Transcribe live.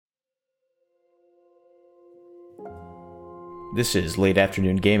This is Late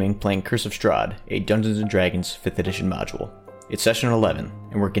Afternoon Gaming playing Curse of Strahd, a Dungeons & Dragons 5th edition module. It's session 11,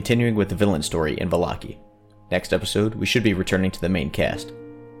 and we're continuing with the villain story in Vallaki. Next episode, we should be returning to the main cast.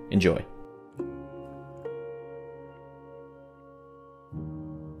 Enjoy.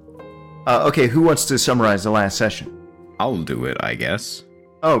 Okay, who wants to summarize the last session? I'll do it, I guess.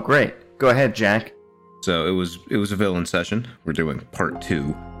 Oh, great. Go ahead, Jack. So it was a villain session. We're doing part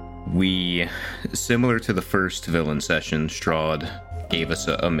 2. We, similar to the first villain session, Strahd gave us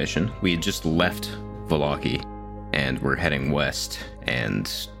a mission. We had just left Vallaki, and we're heading west, and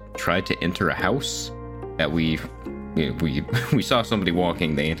tried to enter a house that we saw somebody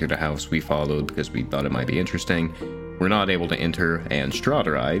walking. They entered a house. We followed because we thought it might be interesting. We're not able to enter, and Strahd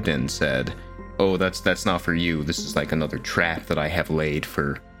arrived and said, "Oh, that's not for you. This is like another trap that I have laid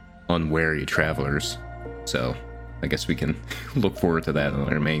for unwary travelers." So I guess we can look forward to that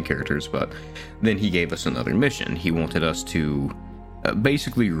on our main characters. But then he gave us another mission. He wanted us to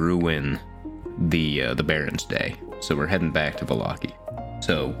basically ruin the Baron's day. So we're heading back to Vallaki.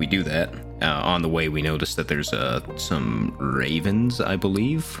 So we do that. On the way, we noticed that there's some ravens, I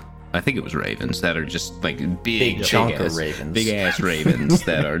believe. I think it was ravens that are just like big ass ravens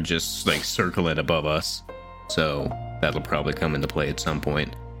that are just like circling above us. So that'll probably come into play at some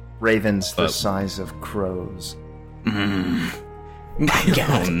point. Ravens the size of crows. My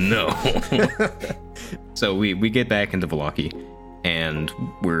God. Oh no. So we get back into Vallaki, and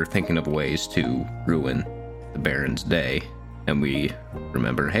we're thinking of ways to ruin the Baron's day. And we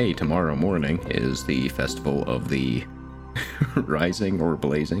remember, hey, tomorrow morning is the festival of the rising or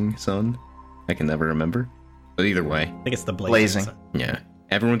blazing sun. I can never remember. But either way. I think it's the blazing. Yeah.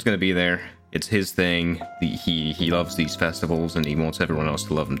 Everyone's going to be there. It's his thing. He loves these festivals, and he wants everyone else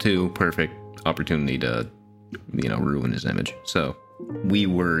to love them too. Perfect opportunity to, ruin his image. So we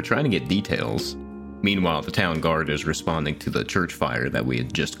were trying to get details. Meanwhile, the town guard is responding to the church fire that we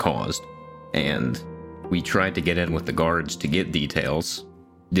had just caused. And we tried to get in with the guards to get details.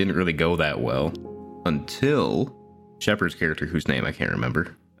 Didn't really go that well until Shepard's character, whose name I can't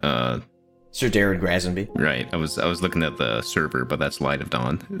remember. Sir Darren Grazenby. Right. I was looking at the server, but that's Light of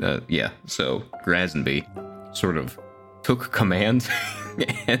Dawn. Yeah. So Grazenby sort of took command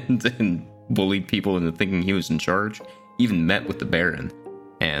and bullied people into thinking he was in charge. Even met with the Baron,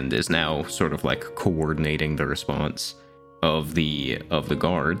 and is now sort of like coordinating the response of the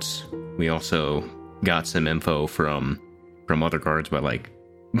guards. We also got some info from other guards by like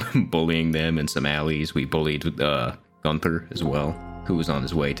bullying them in some alleys. We bullied Gunther as well, who was on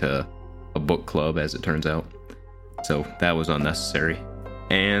his way to a book club, as it turns out. So that was unnecessary.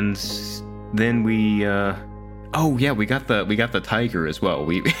 And then we got the tiger as well.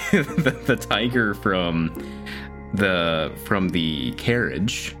 We the tiger from the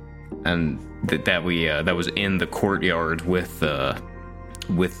carriage, and that was in the courtyard with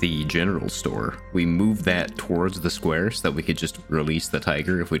the general store. We moved that towards the square so that we could just release the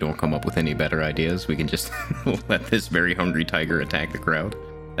tiger. If we don't come up with any better ideas, we can just let this very hungry tiger attack the crowd.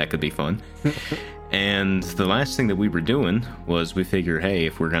 That could be fun. And the last thing that we were doing was we figured, hey,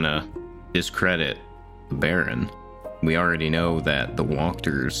 if we're gonna discredit the Baron, we already know that the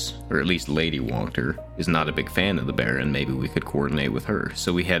Walkters, or at least Lady Walkter, is not a big fan of the Baron. Maybe we could coordinate with her.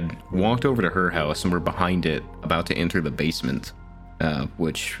 So we had walked over to her house, and we're behind it, about to enter the basement,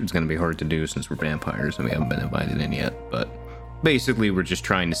 which is going to be hard to do since we're vampires and we haven't been invited in yet. But basically, we're just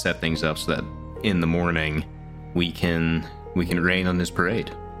trying to set things up so that in the morning we can rain on this parade.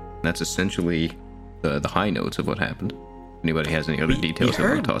 That's essentially the high notes of what happened. Anybody has any other details they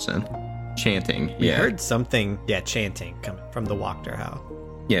want to toss in? Chanting. We heard something, chanting coming from the Walker house.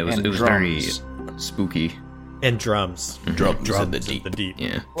 Yeah, it was very spooky. And drums. Drums in the deep.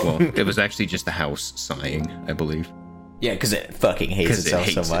 Yeah. Well, it was actually just the house sighing, I believe. Yeah, because it fucking hates itself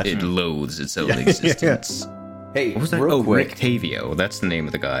so much. It loathes its own existence. Hey, what was that? real quick. Rick Tavio. That's the name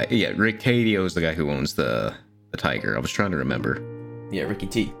of the guy. Yeah, Rick Tavio is the guy who owns the tiger. I was trying to remember. Yeah, Ricky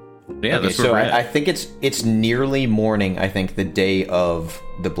T. Yeah, okay, so I think it's nearly morning, I think, the day of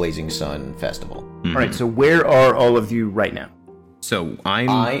the Blazing Sun Festival. Mm-hmm. All right, so where are all of you right now? So I'm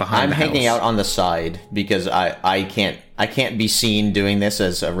behind the hanging house. out on the side because I can't be seen doing this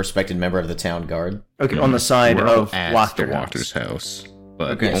as a respected member of the town guard. Okay, on the side We're of at Walker's the Walker's house.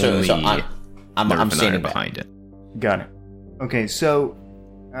 But Okay, only so I'm standing behind it. Got it. Okay, so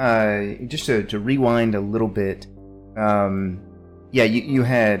just to rewind a little bit, you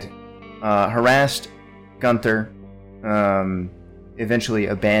had harassed Gunther, eventually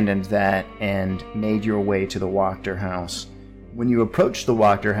abandoned that, and made your way to the Walker house. When you approached the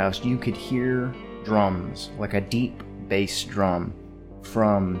Walker house, you could hear drums, like a deep bass drum,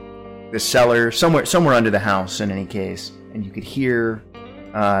 from the cellar, somewhere under the house in any case, and you could hear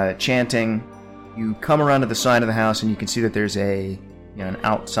chanting. You come around to the side of the house and you can see that there's an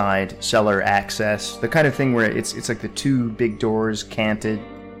outside cellar access, the kind of thing where it's like the two big doors canted,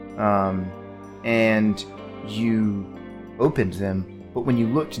 and you opened them, but when you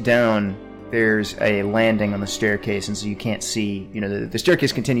looked down, there's a landing on the staircase, and so you can't see, the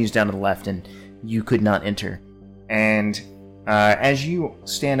staircase continues down to the left, and you could not enter. And as you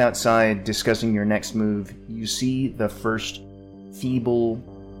stand outside discussing your next move, you see the first feeble,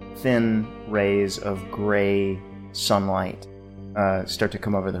 thin rays of gray sunlight start to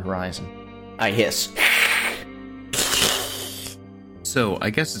come over the horizon. I hiss. So, I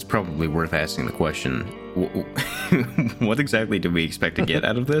guess it's probably worth asking the question, what exactly do we expect to get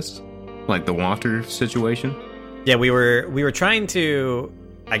out of this? Like the water situation? Yeah, we were trying to,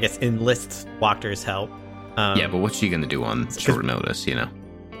 I guess, enlist Wachter's help. Yeah, but what's she going to do on short notice,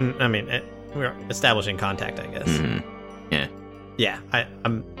 I mean, we're establishing contact, I guess. Mm-hmm. Yeah. Yeah,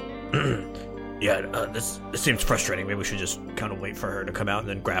 I'm... this seems frustrating. Maybe we should just kind of wait for her to come out and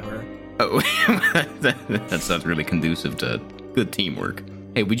then grab her. Oh, that sounds really conducive to good teamwork.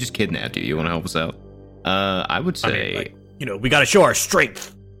 Hey, we just kidnapped you. You want to help us out? I would say... we gotta show our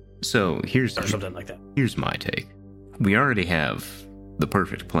strength. So, here's... Or something like that. Here's my take. We already have the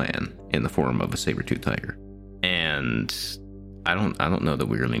perfect plan in the form of a saber-tooth tiger. And I don't know that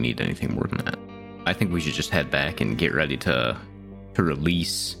we really need anything more than that. I think we should just head back and get ready to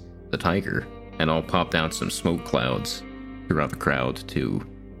release the tiger, and I'll pop down some smoke clouds throughout the crowd to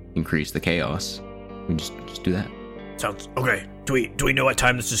increase the chaos. We just do that. Sounds okay. Do we know what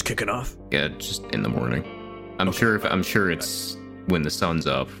time this is kicking off? Yeah, just in the morning. I'm sure it's when the sun's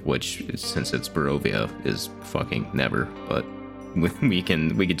up, which since it's Barovia is fucking never. But we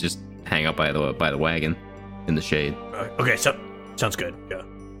could just hang out by the wagon in the shade. Okay, sounds good. Yeah,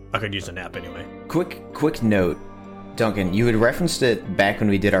 I could use a nap anyway. Quick note, Duncan. You had referenced it back when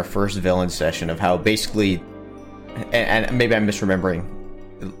we did our first villain session of how basically, and maybe I'm misremembering,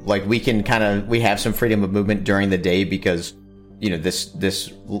 like we have some freedom of movement during the day because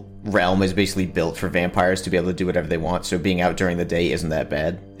this realm is basically built for vampires to be able to do whatever they want. So being out during the day isn't that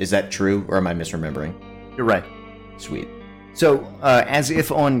bad. Is that true, or am I misremembering? You're right. Sweet. So, as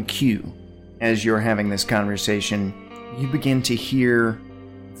if on cue, as you're having this conversation, you begin to hear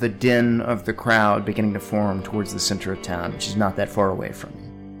the din of the crowd beginning to form towards the center of town, which is not that far away from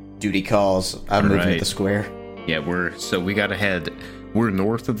you. Duty calls. I'm moving to the square. Yeah, we gotta head. We're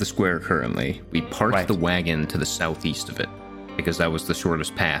north of the square currently. We parked the wagon to the southeast of it, because that was the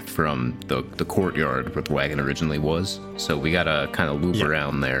shortest path from the courtyard where the wagon originally was. So we gotta kind of loop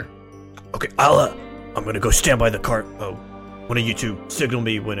around there. Okay, I'm gonna go stand by the cart. One of you two signal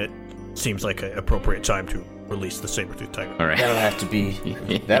me when it seems like an appropriate time to release the saber-tooth tiger. All right. That'll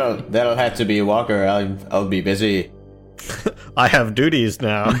have to be Walker. I'll be busy. I have duties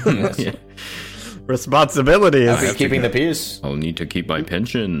now. Responsibilities. I'll be keeping the peace. I'll need to keep my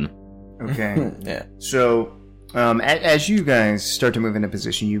pension. Okay. Yeah. So, as you guys start to move into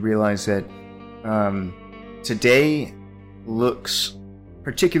position, you realize that today looks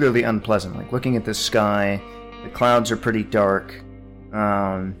particularly unpleasant. Like, looking at the sky, the clouds are pretty dark.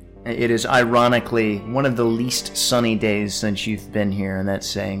 It is ironically one of the least sunny days since you've been here, and that's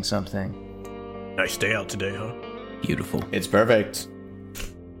saying something. Nice day out today, huh? Beautiful. It's perfect.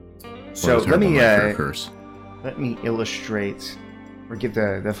 So let me illustrate or give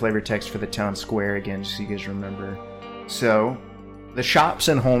the flavor text for the town square again, just so you guys remember. So, the shops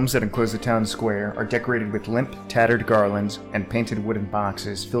and homes that enclose the town square are decorated with limp, tattered garlands and painted wooden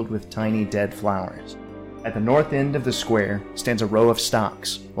boxes filled with tiny dead flowers. At the north end of the square stands a row of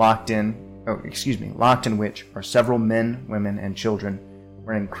stocks, locked in which are several men, women, and children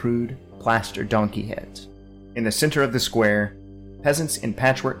wearing crude, plaster donkey heads. In the center of the square, peasants in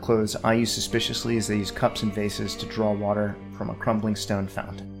patchwork clothes eye you suspiciously as they use cups and vases to draw water from a crumbling stone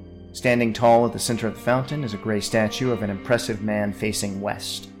fountain. Standing tall at the center of the fountain is a gray statue of an impressive man facing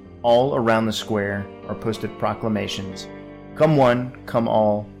west. All around the square are posted proclamations. Come one, come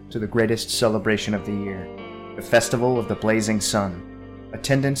all, to the greatest celebration of the year, the Festival of the Blazing Sun.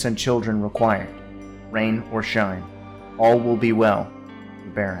 Attendants and children required. Rain or shine. All will be well. The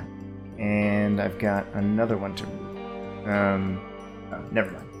Baron. And I've got another one to read.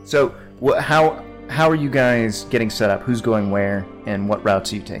 Never mind. So, how are you guys getting set up? Who's going where, and what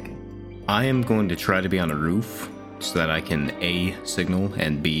routes are you taking? I am going to try to be on a roof so that I can A, signal,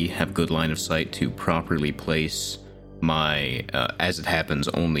 and B, have good line of sight to properly place my, as it happens,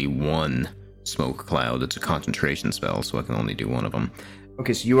 only one smoke cloud. It's a concentration spell, so I can only do one of them.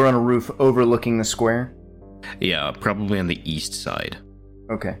 Okay, so you are on a roof overlooking the square? Yeah, probably on the east side.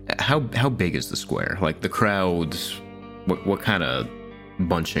 Okay. How big is the square? Like the crowd, what kind of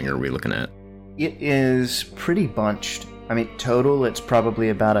bunching are we looking at? It is pretty bunched. I mean, total, it's probably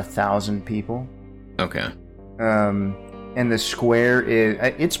about 1,000 people. Okay. And the square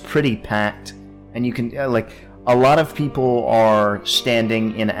it's pretty packed. And you can, a lot of people are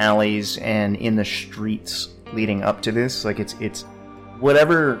standing in alleys and in the streets leading up to this. Like, it's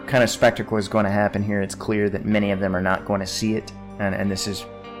whatever kind of spectacle is going to happen here, it's clear that many of them are not going to see it. And this is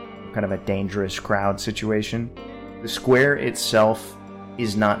kind of a dangerous crowd situation. The square itself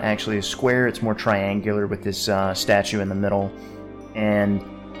is not actually a square. It's more triangular with this statue in the middle. And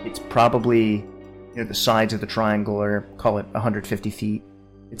it's probably, the sides of the triangle are, call it 150 feet.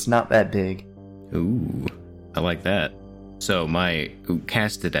 It's not that big. Ooh, I like that. So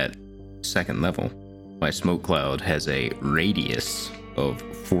casted at 2nd level, my smoke cloud has a radius of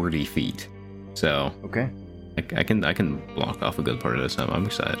 40 feet. So Okay. I can block off a good part of this. I'm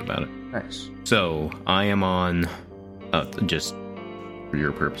excited about it. Nice. So I am on, just for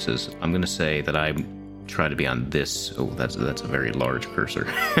your purposes, I'm going to say that I try to be on this. Oh, that's a very large cursor.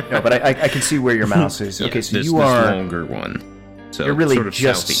 No, but I can see where your mouse is. Okay, so this you are... this longer one. So you're really sort of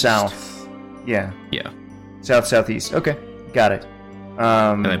just southeast. south. Yeah. Yeah. Southeast. Okay, got it.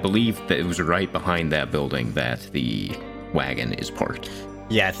 And I believe that it was right behind that building that the wagon is parked.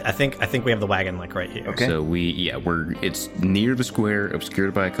 Yeah, I think we have the wagon right here. Okay. So it's near the square,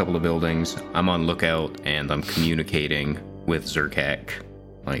 obscured by a couple of buildings. I'm on lookout and I'm communicating with Zerkak.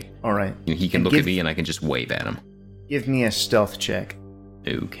 All right. He can look at me and I can just wave at him. Give me a stealth check.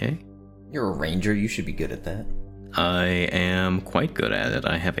 Okay. You're a ranger. You should be good at that. I am quite good at it.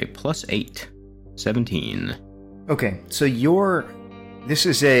 I have a +8. 17. Okay, so this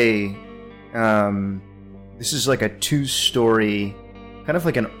is a 2-story, kind of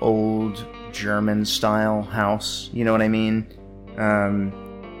like an old German style house, you know what I mean? And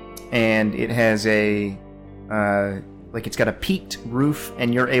it has it's got a peaked roof,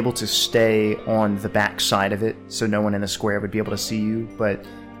 and you're able to stay on the back side of it, so no one in the square would be able to see you, but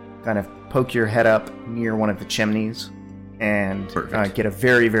kind of poke your head up near one of the chimneys and get a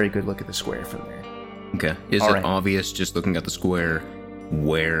very, very good look at the square from there. Okay. Is it obvious, just looking at the square,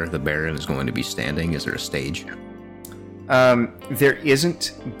 where the Baron is going to be standing? Is there a stage? There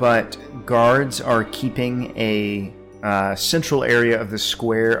isn't, but guards are keeping a central area of the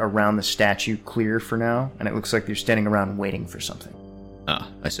square around the statue clear for now, and it looks like they're standing around waiting for something. Ah,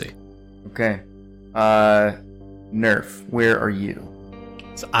 I see. Okay. Nerf, where are you?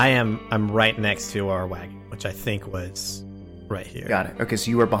 So I'm right next to our wagon, which I think was right here. Got it. Okay, so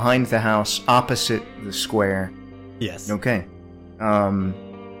you are behind the house, opposite the square. Yes. Okay.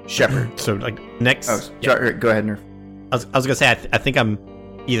 Shepard. So next. Oh, sorry, go ahead, Nerf. I was gonna say I think I'm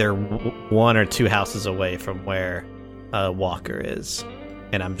either 1 or 2 houses away from where Walker is,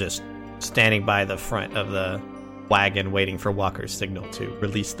 and I'm just standing by the front of the wagon waiting for Walker's signal to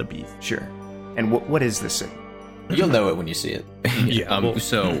release the beast. Sure. And what is this signal? You'll know it when you see it. Yeah.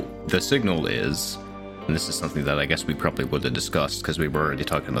 So the signal is, and this is something that I guess we probably would have discussed because we were already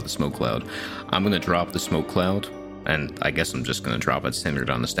talking about the smoke cloud. I'm going to drop the smoke cloud, and I guess I'm just going to drop it centered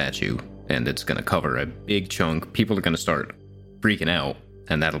on the statue, and it's going to cover a big chunk. People are going to start freaking out,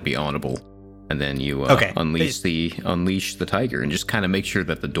 and that'll be audible. And then you unleash the tiger, and just kind of make sure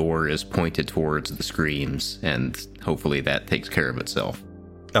that the door is pointed towards the screams, and hopefully that takes care of itself.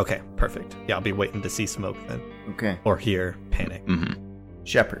 Okay, perfect. Yeah, I'll be waiting to see smoke then. Okay. Or hear panic. Mm-hmm.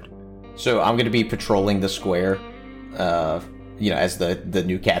 Shepard. So I'm going to be patrolling the square, as the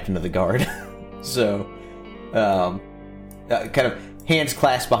new captain of the guard. So, kind of hands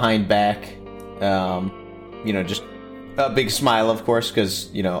clasped behind back, just a big smile, of course, because,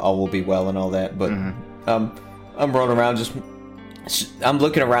 all will be well and all that. But I'm rolling around, I'm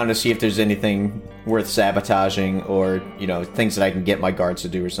looking around to see if there's anything worth sabotaging or, things that I can get my guards to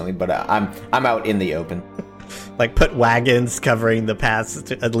do or something. But I'm out in the open. Put wagons covering the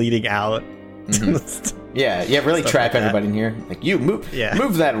paths leading out. Mm-hmm. Yeah, really Stuff trap like everybody in here. You move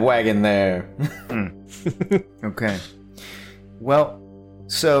that wagon there. Okay. Well,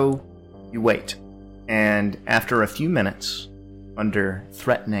 so you wait, and after a few minutes, under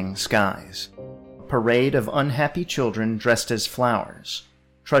threatening skies, a parade of unhappy children dressed as flowers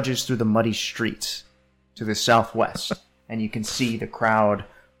trudges through the muddy streets to the southwest, and you can see the crowd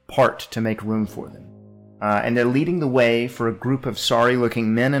part to make room for them. And they're leading the way for a group of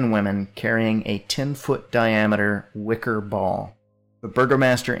sorry-looking men and women carrying a 10-foot diameter wicker ball. The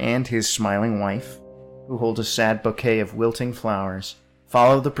burgomaster and his smiling wife, who hold a sad bouquet of wilting flowers,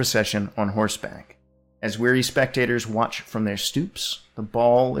 follow the procession on horseback. As weary spectators watch from their stoops, the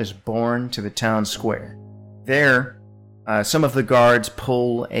ball is borne to the town square. There, Some of the guards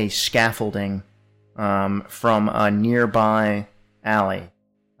pull a scaffolding from a nearby alley.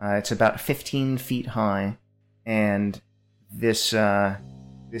 It's about 15 feet high, and this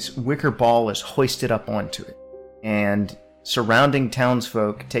wicker ball is hoisted up onto it, and surrounding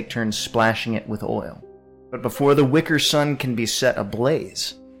townsfolk take turns splashing it with oil. But before the wicker sun can be set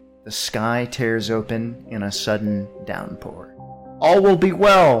ablaze, the sky tears open in a sudden downpour. "All will be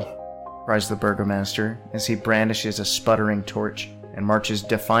well," cries the burgomaster as he brandishes a sputtering torch and marches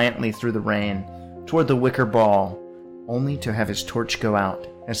defiantly through the rain toward the wicker ball, only to have his torch go out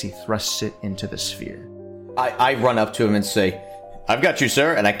as he thrusts it into the sphere. I run up to him and say, "I've got you,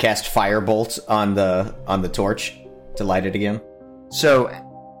 sir," and I cast fire bolts on the torch to light it again. So,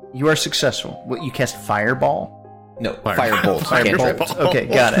 you are successful. What, you cast fireball? No, fire bolts. Bolts. Okay,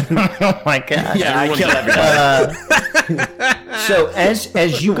 got it. Oh my god. Yeah, I kill everybody. So,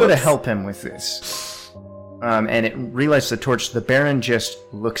 as you go to help him with this, and it relights the torch, the Baron just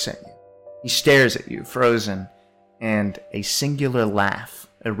looks at you. He stares at you, frozen, and a singular laugh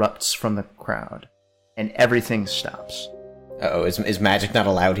erupts from the crowd, and everything stops. Uh-oh, is magic not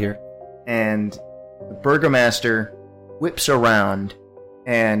allowed here? And the burgomaster whips around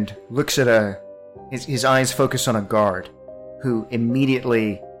and looks at his eyes focus on a guard, who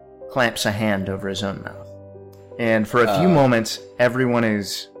immediately clamps a hand over his own mouth. And for a few moments, everyone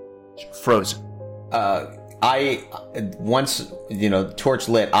is frozen. Once, torch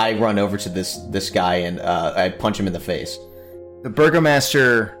lit, I run over to this guy and I punch him in the face. The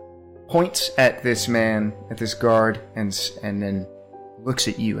burgomaster points at this man, at this guard, and then looks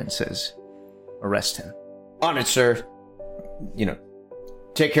at you and says, "Arrest him." "On it, sir.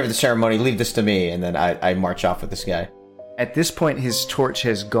 Take care of the ceremony, leave this to me," and then I march off with this guy. At this point, his torch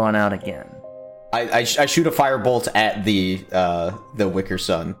has gone out again. I shoot a firebolt at the wicker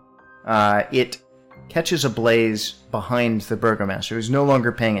sun. It catches ablaze behind the burgomaster, who's no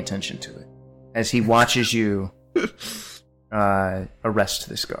longer paying attention to it, as he watches you arrest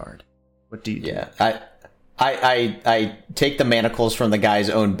this guard. What do you do? Yeah, I take the manacles from the guy's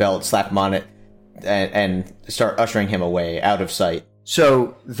own belt, slap him on it, and start ushering him away, out of sight.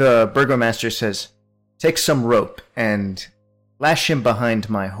 So the burgomaster says, "Take some rope and lash him behind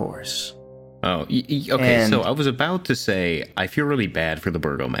my horse." Oh, okay, so I was about to say, I feel really bad for the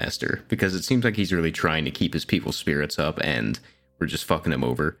burgomaster, because it seems like he's really trying to keep his people's spirits up, and we're just fucking him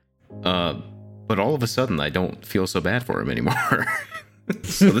over. But all of a sudden, I don't feel so bad for him anymore.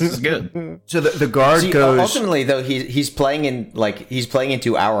 So this is good. So the guard goes... Ultimately, though, he's playing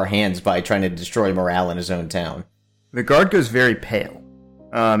into our hands by trying to destroy morale in his own town. The guard goes very pale,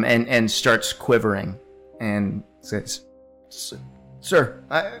 and starts quivering, and says, "Sir,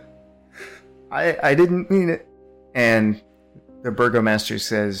 I didn't mean it." And the burgomaster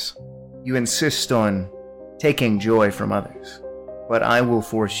says, "You insist on taking joy from others, but I will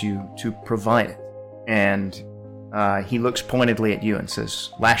force you to provide it." And he looks pointedly at you and says,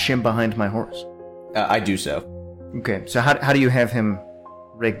 "Lash him behind my horse." I do so. Okay, so how do you have him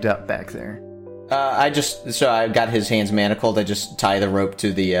rigged up back there? I got his hands manacled. I just tie the rope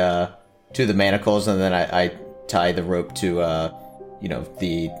to the manacles, and then I tie the rope to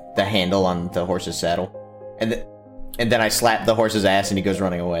the handle on the horse's saddle, and then I slap the horse's ass, and he goes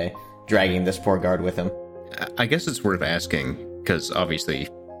running away, dragging this poor guard with him. I guess it's worth asking, because obviously,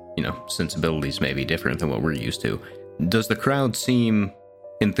 sensibilities may be different than what we're used to. Does the crowd seem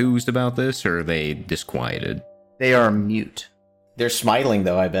enthused about this, or are they disquieted? They are mute. They're smiling,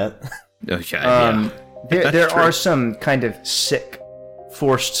 though, I bet. Oh, yeah. There are some kind of sick,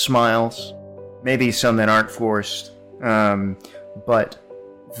 forced smiles. Maybe some that aren't forced. But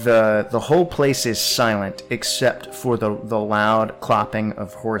the whole place is silent except for the loud clopping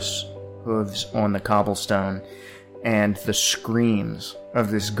of horse hooves on the cobblestone and the screams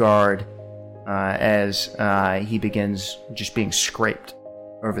of this guard as he begins just being scraped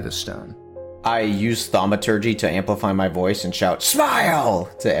over the stone. I use thaumaturgy to amplify my voice and shout, "Smile!"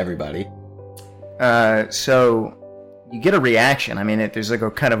 to everybody. So you get a reaction. I mean, there's like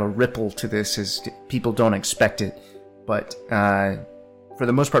a kind of a ripple to this as people don't expect it. But for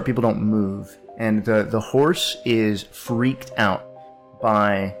the most part, people don't move. And the horse is freaked out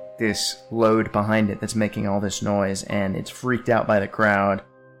by this load behind it that's making all this noise. And it's freaked out by the crowd.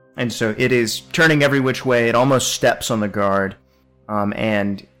 And so it is turning every which way. It almost steps on the guard.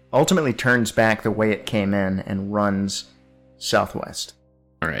 And ultimately turns back the way it came in and runs southwest.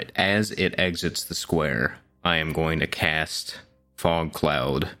 All right. As it exits the square, I am going to cast Fog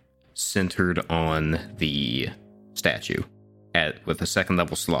Cloud centered on the statue with a second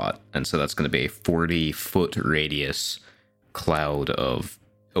level slot. And so that's going to be a 40-foot radius cloud of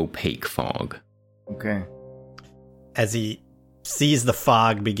opaque fog. Okay. as he sees the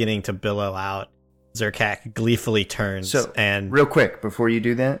fog beginning to billow out, Zerkak gleefully turns. So, and real quick, before you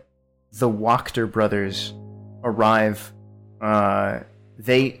do that, the Wachter brothers arrive.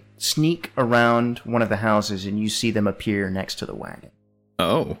 They sneak around one of the houses, and you see them appear next to the wagon.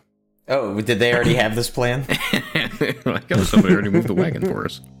 Oh. Oh, did they already have this plan? Like, oh, somebody already moved the wagon for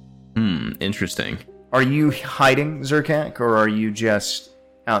us. Interesting. Are you hiding, Zerkak, or are you just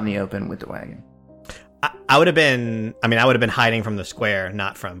out in the open with the wagon? I would have been hiding from the square,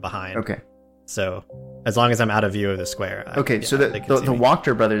 not from behind. Okay. So, as long as I'm out of view of the square. So the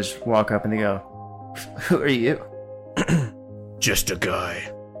Wachter brothers walk up and they go, "Who are you?" Just a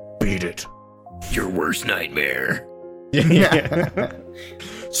guy. Beat it. Your worst nightmare. Yeah.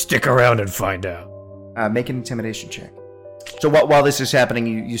 Stick around and find out. Make an intimidation check. So while this is happening,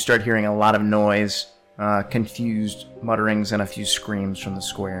 you start hearing a lot of noise, confused mutterings, and a few screams from the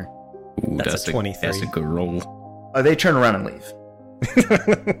square. Ooh, that's a 23. That's a good roll. They turn around and leave.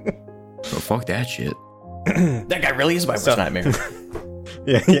 Oh, fuck that shit. That guy really is my worst nightmare.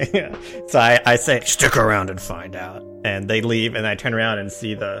 Yeah. So I say, stick around and find out. And they leave, and I turn around and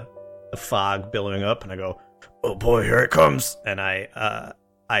see the fog billowing up, and I go, oh boy, here it comes. And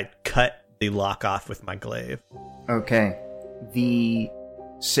I cut the lock off with my glaive. Okay. The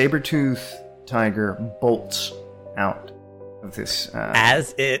saber-tooth tiger bolts out of this.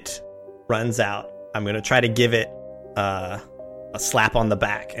 As it runs out, I'm going to try to give it a slap on the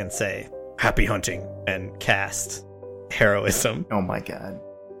back and say, happy hunting, and cast heroism. Oh my god.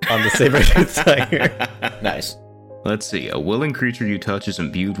 On the saber-tooth tiger. Nice. Let's see. A willing creature you touch is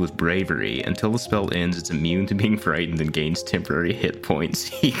imbued with bravery. Until the spell ends, it's immune to being frightened and gains temporary hit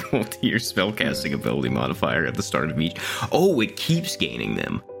points equal to your spellcasting ability modifier at the start of each. Oh, it keeps gaining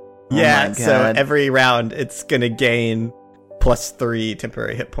them. Yeah, so every round it's going to gain +3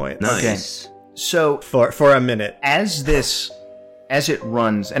 temporary hit points. Nice. Okay. So for a minute. As it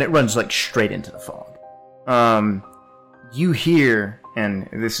runs, and it runs like straight into the fog, you hear, and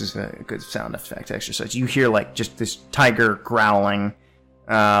this is a good sound effect exercise, you hear like just this tiger growling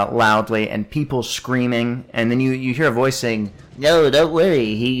loudly and people screaming, and then you hear a voice saying, "No, don't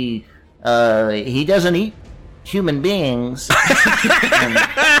worry, he doesn't eat human beings."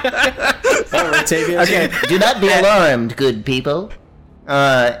 Okay, do not be alarmed, good people.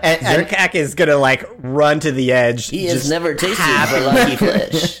 Zerkak is gonna like run to the edge. He has never tasted Velaki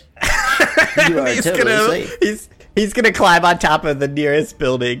flesh. You are totally safe. He's gonna climb on top of the nearest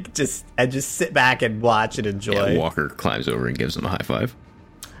building, just sit back and watch and enjoy. Yeah, Walker climbs over and gives him a high five.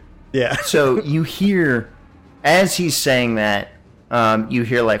 Yeah. So you hear, as he's saying that, you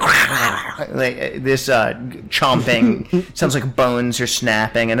hear like this chomping. Sounds like bones are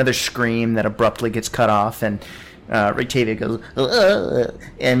snapping. Another scream that abruptly gets cut off, and Rictavia goes,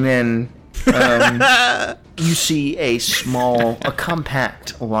 and then you see a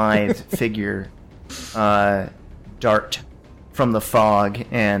compact, lithe figure dart from the fog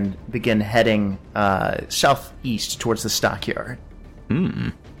and begin heading southeast towards the stockyard.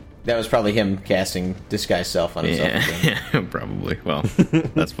 That was probably him casting Disguise Self on himself. Yeah, probably. Well,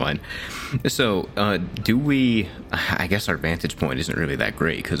 that's fine. So, do we... I guess our vantage point isn't really that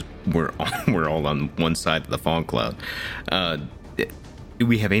great, because we're all on one side of the fog cloud. Do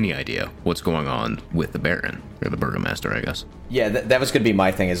we have any idea what's going on with the Baron? Or the Burgomaster, I guess. Yeah, that was going to be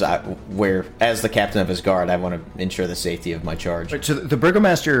my thing, is as the captain of his guard, I want to ensure the safety of my charge. Right, so the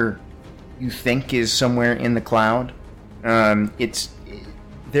Burgomaster, you think, is somewhere in the cloud.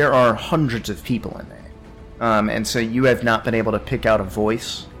 There are hundreds of people in there. And so you have not been able to pick out a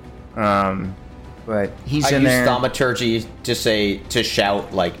voice. But he's in there. I use thaumaturgy to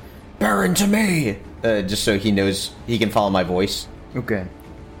shout, like, Baron to me! Just so he knows he can follow my voice. Okay.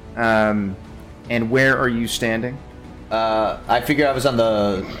 And where are you standing? I figure I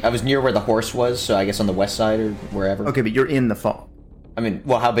was near where the horse was, so I guess on the west side or wherever. Okay, but you're in the fog. I mean,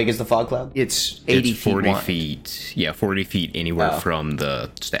 well, how big is the fog cloud? It's 80 it's 40 feet. 40 feet. Yeah, 40 feet anywhere from the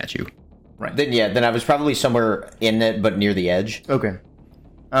statue. Right. Then I was probably somewhere in it, but near the edge. Okay.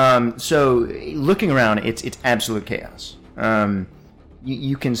 So looking around, it's absolute chaos.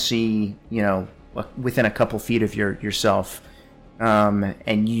 You can see, within a couple feet of yourself,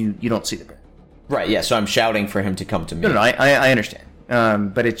 and you don't see the bear. Right. Yeah. So I'm shouting for him to come to me. No, I understand.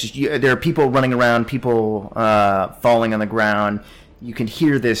 But it's just there are people running around, people falling on the ground. You can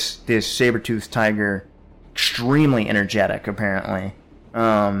hear this saber-toothed tiger, extremely energetic, apparently,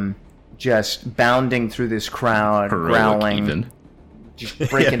 just bounding through this crowd, Heroic, growling, even. just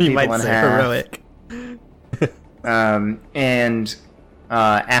breaking people in half. Heroic. And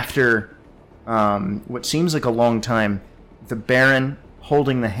after what seems like a long time, the Baron,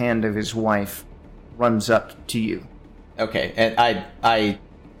 holding the hand of his wife, runs up to you. Okay, and I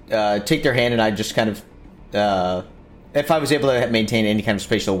take their hand and I just kind of, if I was able to maintain any kind of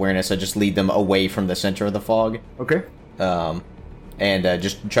spatial awareness, I just lead them away from the center of the fog. Okay. And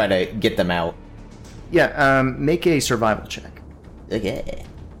just try to get them out. Yeah, make a survival check. Okay.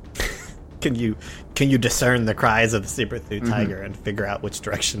 Can you discern the cries of the saber-tooth tiger and figure out which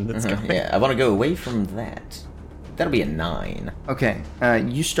direction it's going? Yeah, I want to go away from that. That'll be a 9. Okay,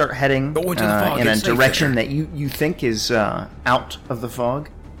 you start heading Go into the fog, in a it's safe direction there. that you think is out of the fog,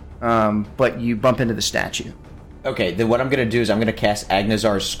 but you bump into the statue. Okay, then what I'm going to do is I'm going to cast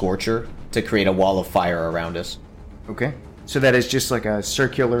Agnazar's Scorcher to create a wall of fire around us. Okay, so that is just like a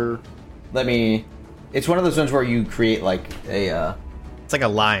circular... It's one of those ones where you create like a... It's like a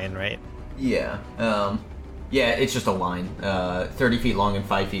lion, right? Yeah. Yeah, it's just a line. 30 feet long and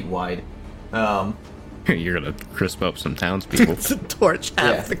 5 feet wide. You're gonna crisp up some townspeople. It's a torch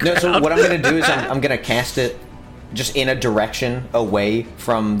half the No, crowd. so what I'm going to do is I'm going to cast it just in a direction away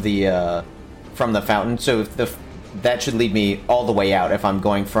from the fountain. So that should lead me all the way out. If I'm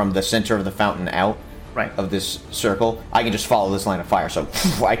going from the center of the fountain out of this circle, I can just follow this line of fire. So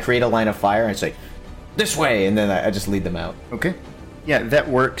I create a line of fire and say, this way, and then I just lead them out. Okay. Yeah, that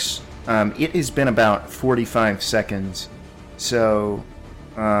works. It has been about 45 seconds. So,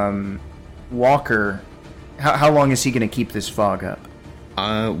 Walker, how long is he going to keep this fog up?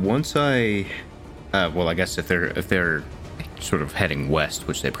 Once I guess if they're sort of heading west,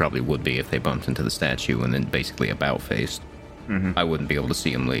 which they probably would be if they bumped into the statue and then basically about faced, I wouldn't be able to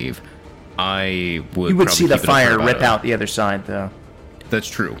see him leave. I would. You would probably see the keep it up for fire about rip out the other side, though. That's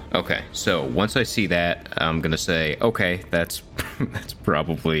true. Okay, so once I see that, I'm gonna say, okay, that's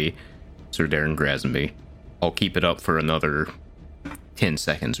probably Sir Darren Grazenby. I'll keep it up for another 10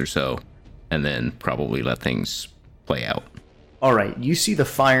 seconds or so, and then probably let things play out. All right, you see the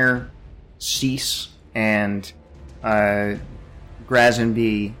fire cease, and Grazenby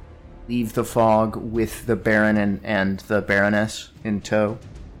leave the fog with the Baron and the Baroness in tow.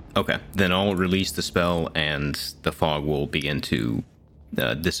 Okay, then I'll release the spell, and the fog will begin to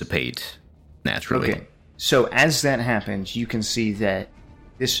dissipate naturally. Okay, so as that happens, you can see that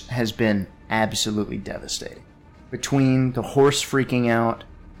this has been absolutely devastating. Between the horse freaking out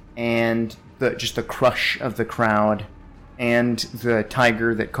and just the crush of the crowd and the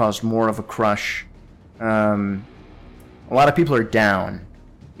tiger that caused more of a crush, a lot of people are down.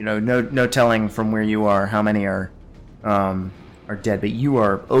 You know, no telling from where you are how many are dead, but you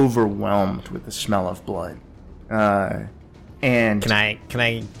are overwhelmed with the smell of blood. And Can I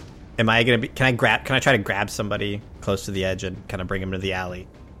try to grab somebody close to the edge and kind of bring him to the alley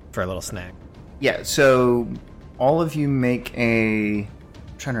for a little snack? yeah, so all of you make I'm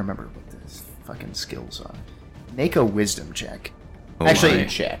trying to remember what the fucking skills are. Make a wisdom check. Oh, Actually, my.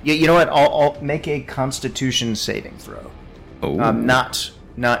 Check. you know what? I'll make a Constitution saving throw. Oh.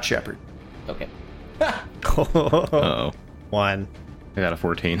 Not Shepard. Okay. Uh-oh. 1. I got a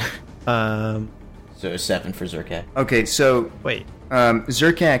 14. So 7 for Zerkat. Okay, so Wait.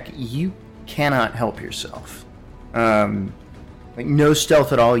 Zerkak, you cannot help yourself. Like no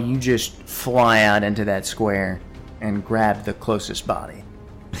stealth at all. You just fly out into that square and grab the closest body.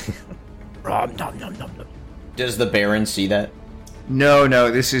 Does the Baron see that?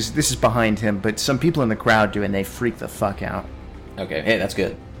 No, this is behind him, but some people in the crowd do, and they freak the fuck out. Okay, hey, that's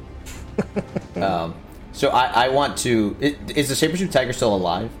good. So I want to... Is the saber-tooth tiger still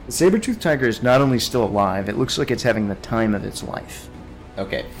alive? The saber-tooth tiger is not only still alive, it looks like it's having the time of its life.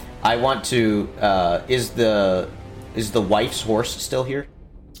 Okay. I want to... Is the wife's horse still here?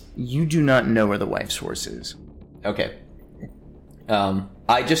 You do not know where the wife's horse is. Okay.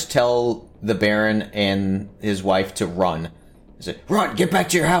 I just tell the Baron and his wife to run. I say, run! Get back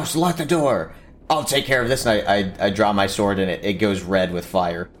to your house! Lock the door! I'll take care of this. And I draw my sword and it goes red with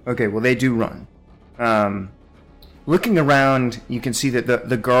fire. Okay, well, they do run. Looking around, you can see that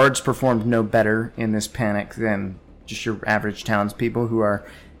the guards performed no better in this panic than just your average townspeople who are,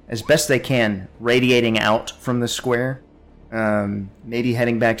 as best they can, radiating out from the square. Maybe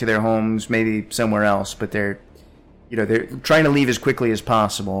heading back to their homes, maybe somewhere else, but they're trying to leave as quickly as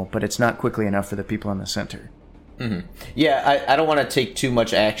possible, but it's not quickly enough for the people in the center. Mm-hmm. Yeah, I don't want to take too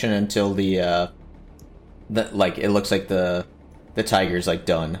much action until it looks like the tiger's like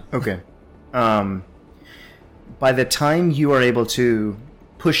done. Okay. By the time you are able to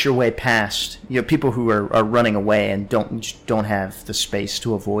push your way past, people who are running away and don't have the space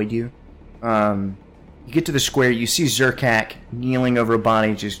to avoid you, you get to the square. You see Zerkak kneeling over a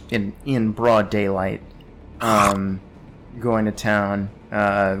body just in broad daylight, going to town.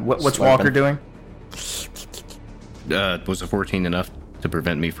 What's Swiping. Walker doing? Was a 14 enough? to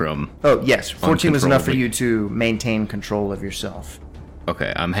prevent me from... Oh, yes. 14 was enough for you to maintain control of yourself.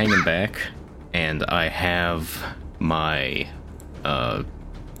 Okay, I'm hanging back, and I have my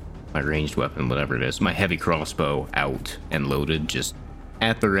my ranged weapon, whatever it is, my heavy crossbow out and loaded, just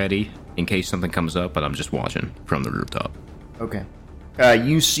at the ready in case something comes up, but I'm just watching from the rooftop. Okay.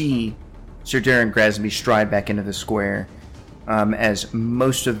 You see Sir Darren Grasby stride back into the square as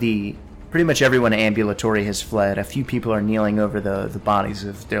pretty much everyone ambulatory has fled. A few people are kneeling over the bodies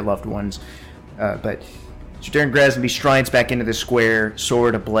of their loved ones. But Sir Darren Grasby strides back into the square,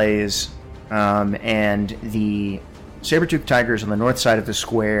 sword ablaze, and the saber-toothed tiger is on the north side of the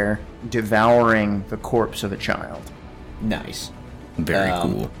square, devouring the corpse of a child. Nice. Very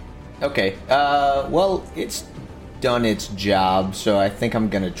cool. Okay. Well, it's done its job, so I think I'm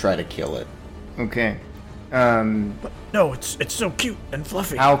gonna try to kill it. Okay. No, it's so cute and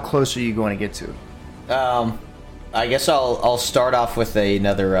fluffy. How close are you going to get to it? I guess I'll start off with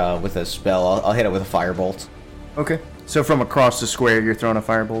with a spell. I'll hit it with a firebolt. Okay. So from across the square, you're throwing a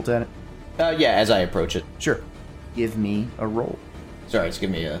firebolt at it? Yeah, as I approach it. Sure. Give me a roll. Sorry, it's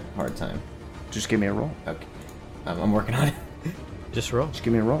giving me a hard time. Just give me a roll. Okay. I'm working on it. Just roll. Just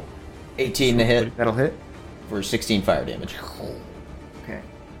give me a roll. 18 to hit That'll hit. for 16 fire damage. Okay.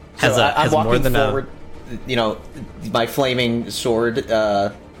 Has I'm walking more than forward, my flaming sword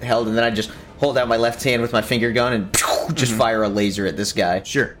held, and then I just hold out my left hand with my finger gun and just fire a laser at this guy.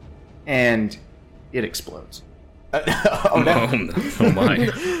 Sure. And it explodes. Oh no! Oh my!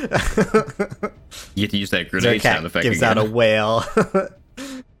 You get to use that grenade sound effect gives again. out a wail.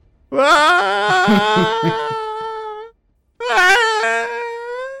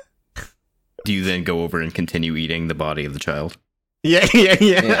 Do you then go over and continue eating the body of the child? Yeah.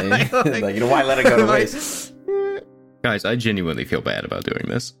 Like, why let it go to waste? Guys, I genuinely feel bad about doing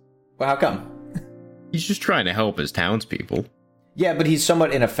this. Well, how come? He's just trying to help his townspeople. Yeah, but he's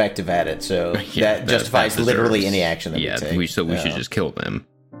somewhat ineffective at it, so that justifies literally any action that we take. We should just kill them.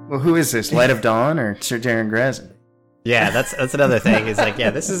 Well, who is this? Light of Dawn or Sir Darren Grasby? Yeah, that's another thing. It's like,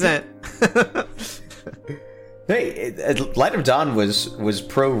 this isn't. Hey, Light of Dawn was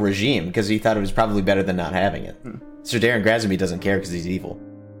pro-regime because he thought it was probably better than not having it. Sir Darren Grasby doesn't care because he's evil.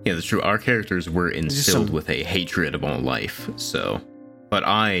 Yeah, that's true. Our characters were instilled with a hatred of all life, so... But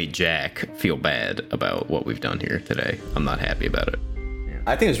I, Jack, feel bad about what we've done here today. I'm not happy about it.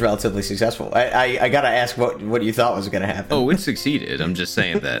 I think it was relatively successful. I gotta ask what you thought was gonna happen. Oh, it succeeded. I'm just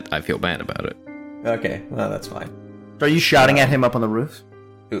saying that I feel bad about it. Okay, well, that's fine. Are you shouting at him up on the roof?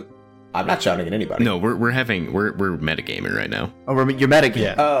 I'm not shouting at anybody. No, we're metagaming right now. Oh, you're metagaming.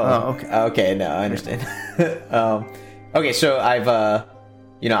 Yeah. Oh, okay. Okay, no, I understand. Okay, so I've,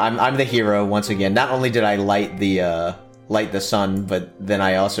 I'm the hero once again. Not only did I light the sun, but then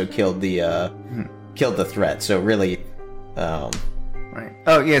I also killed the threat. So really, right.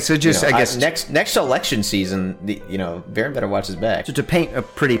 Oh yeah. So just I guess next election season, Baron better watch his back. So to paint a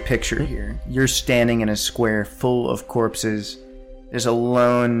pretty picture here, you're standing in a square full of corpses. There's a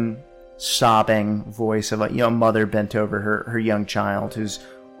lone, sobbing voice of a mother bent over her young child whose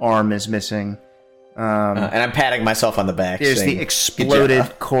arm is missing. And I'm patting myself on the back. There's saying, the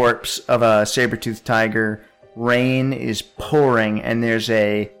exploded corpse of a saber-toothed tiger. Rain is pouring, and there's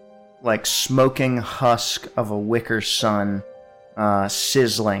a smoking husk of a wicker sun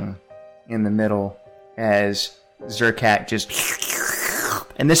sizzling in the middle as Zerkat just...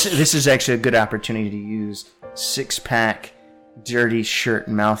 And this is actually a good opportunity to use six-pack dirty shirt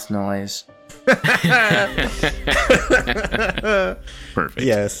mouth noise. Perfect.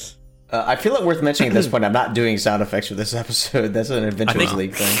 Yes. I feel it worth mentioning at this point. I'm not doing sound effects for this episode. That's an Adventurers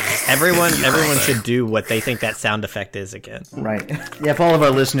League thing. Everyone should do what they think that sound effect is again. Right. Yeah, if all of our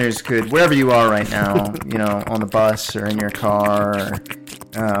listeners could, wherever you are right now, on the bus or in your car,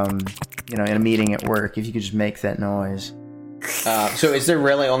 or, in a meeting at work, if you could just make that noise. So is there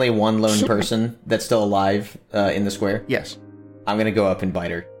really only one lone person that's still alive in the square? Yes. I'm going to go up and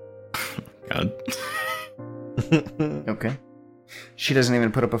bite her. God. Okay. She doesn't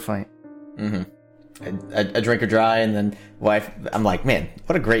even put up a fight. Mm-hmm. I drink her dry, and then I'm like, man,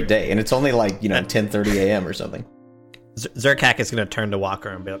 what a great day. And it's only 10:30 a.m. or something. Zerkak is going to turn to Walker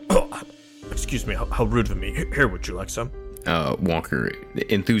and be like, oh, excuse me, how rude of me. Here, would you like some? Walker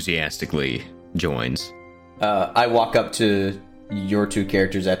enthusiastically joins. I walk up to your two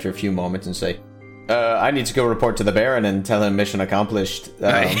characters after a few moments and say, I need to go report to the Baron and tell him mission accomplished.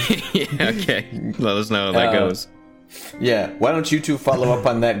 Yeah, okay. Let us know how that goes. Yeah, why don't you two follow up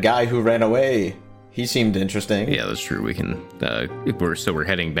on that guy who ran away? He seemed interesting. Yeah, that's true. We can. We're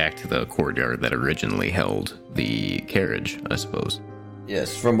heading back to the courtyard that originally held the carriage, I suppose.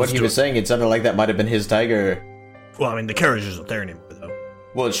 Yes, from what he was saying, it sounded like that might have been his tiger. Well, I mean, the carriage isn't there anymore, though.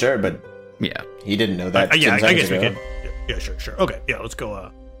 Well, sure, but Yeah. he didn't know that. Yeah, 10 I guess seconds we ago. can. Yeah, sure. Okay, yeah, let's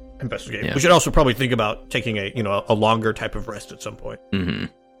go investigate. Yeah. We should also probably think about taking a longer type of rest at some point.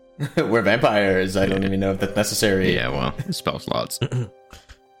 Mm-hmm. We're vampires. I don't even know if that's necessary. Yeah, well, spell slots.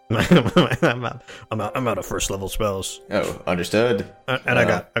 I'm out of first level spells. Oh, understood. And I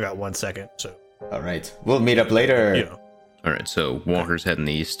got 1 second, so All right. We'll meet up later. you know. All right, so Walker's heading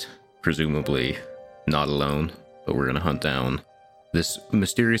east, presumably not alone, but we're going to hunt down this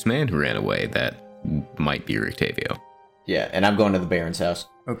mysterious man who ran away that might be Rictavio. Yeah, and I'm going to the Baron's house.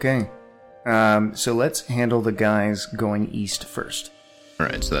 Okay. So let's handle the guys going east first. All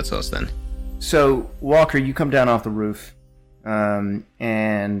right, so that's us then. So, Walker, you come down off the roof, and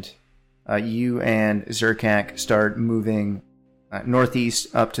you and Zerkak start moving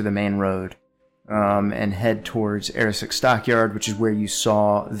northeast up to the main road, and head towards Erisik Stockyard, which is where you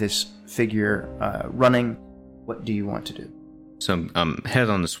saw this figure running. What do you want to do? So I'm head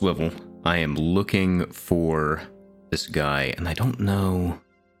on the swivel. I am looking for this guy, and I don't know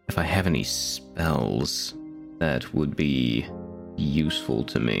if I have any spells that would be useful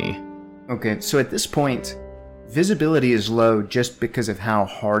to me. Okay, so at this point, visibility is low just because of how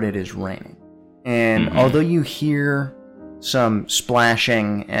hard it is raining. And although you hear some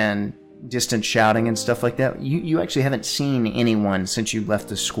splashing and distant shouting and stuff like that, you actually haven't seen anyone since you left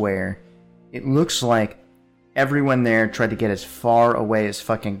the square. It looks like everyone there tried to get as far away as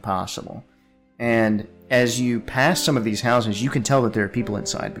fucking possible. And as you pass some of these houses, you can tell that there are people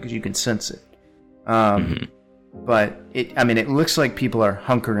inside because you can sense it. But it looks like people are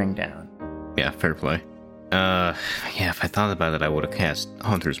hunkering down. Yeah, fair play. Yeah, if I thought about it, I would have cast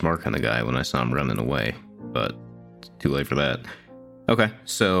Hunter's Mark on the guy when I saw him running away, but it's too late for that. Okay,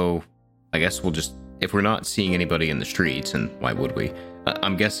 so I guess we'll just, if we're not seeing anybody in the streets, and why would we?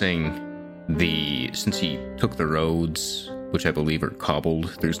 I'm guessing since he took the roads, which I believe are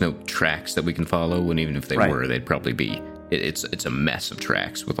cobbled, there's no tracks that we can follow, and even if they were, they'd probably be, it's a mess of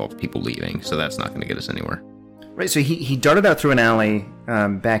tracks with all the people leaving, so that's not going to get us anywhere. Right, so he darted out through an alley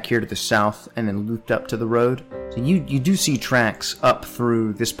back here to the south and then looped up to the road. So you do see tracks up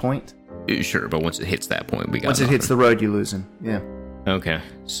through this point. Sure, but once it hits that point, we got Once it hits the road, you lose him. Yeah. Okay,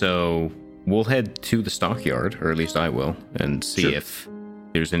 so we'll head to the stockyard, or at least I will, and see if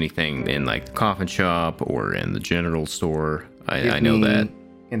there's anything in like the coffin shop or in the general store. I know that.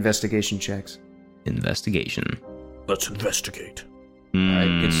 Investigation checks. Investigation. Let's investigate. All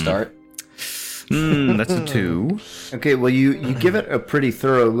right, good start. That's a 2. Okay, well, you give it a pretty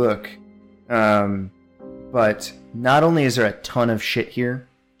thorough look, but not only is there a ton of shit here,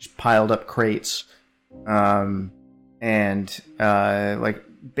 just piled up crates, and like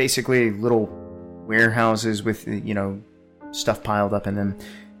basically little warehouses with stuff piled up in them.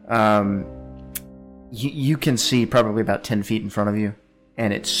 You can see probably about 10 feet in front of you,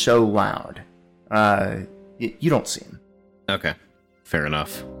 and it's so loud, you don't see him. Okay, fair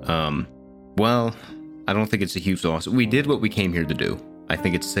enough. Well, I don't think it's a huge loss. We did what we came here to do. I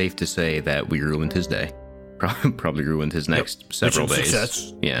think it's safe to say that we ruined his day. Probably ruined his next several days.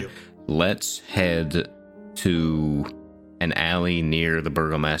 Success. Yeah. Yep. Let's head to an alley near the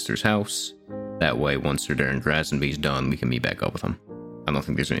burgomaster's house. That way, once Sir Darren Grazenby's done, we can meet back up with him. I don't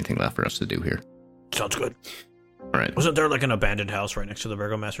think there's anything left for us to do here. Sounds good. All right. Wasn't there like an abandoned house right next to the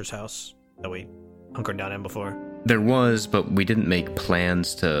burgomaster's house that we hunkered down in before? There was, but we didn't make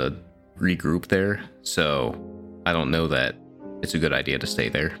plans to regroup there, so I don't know that it's a good idea to stay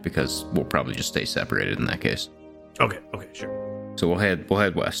there because we'll probably just stay separated in that case. Okay, sure. So we'll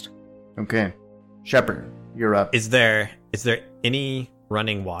head west. Okay. Shepard, you're up. Is there any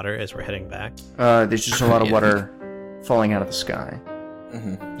running water as we're heading back? There's just a lot of water falling out of the sky.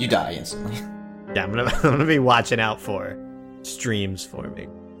 Mm-hmm. You die instantly. Yeah, I'm gonna be watching out for streams forming.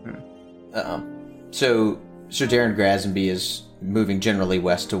 So Sir Darren Grazenby is moving generally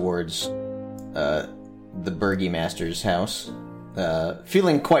west towards the Burgomaster's house,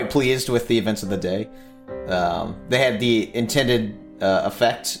 feeling quite pleased with the events of the day. They had the intended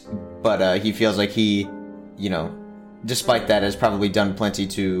effect, but he feels like he, despite that, has probably done plenty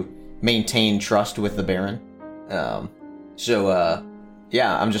to maintain trust with the Baron. I'm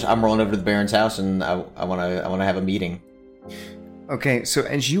rolling over to the Baron's house, and I want to have a meeting. Okay, so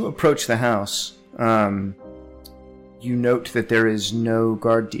as you approach the house, you note that there is no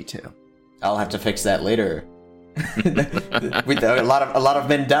guard detail. I'll have to fix that later. A lot of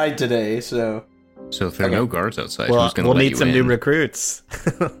men died today, so. So if there are no guards outside, well, who's going to let you in? We'll need some new recruits.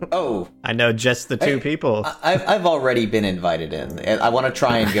 Oh, I know just the two people. I've already been invited in. I want to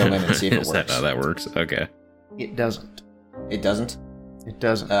try and go in and see if it works. Is that how that works? Okay. It doesn't. It doesn't? It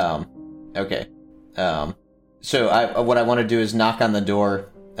doesn't. Okay. So what I want to do is knock on the door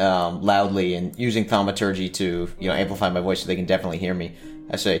loudly and using thaumaturgy to amplify my voice so they can definitely hear me.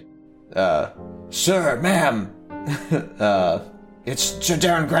 I say, "Sir, ma'am, it's Sir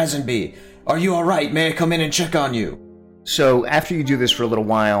Darren Grazenby. Are you all right? May I come in and check on you?" So after you do this for a little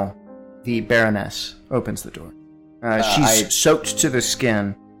while, the Baroness opens the door. She's soaked to the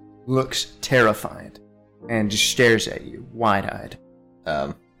skin, looks terrified, and just stares at you, wide-eyed.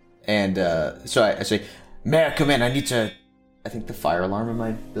 So I say, "May I come in? I need to..." I think the fire alarm in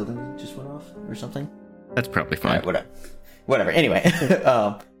my building just went off or something. That's probably fine. Right, whatever. Anyway,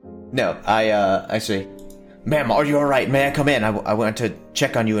 no, I say, "Ma'am, are you all right? May I come in? I want to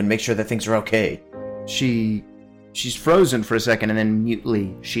check on you and make sure that things are okay." She's frozen for a second, and then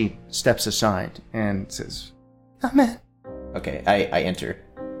mutely she steps aside and says, "Come in." Okay, I enter.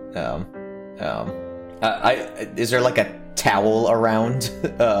 Is there like a towel around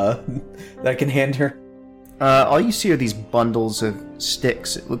that I can hand her? All you see are these bundles of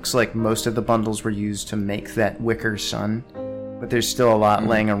sticks. It looks like most of the bundles were used to make that wicker sun, but there's still a lot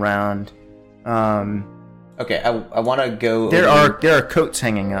laying around. Okay, I want to go. There are coats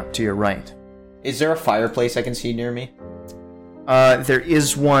hanging up to your right. Is there a fireplace I can see near me? There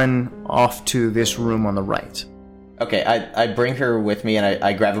is one off to this room on the right. Okay, I bring her with me and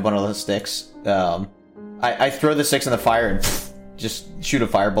I grab a bundle of sticks. I throw the sticks in the fire and just shoot a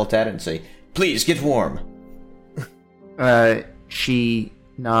firebolt at it and say, "Please get warm." She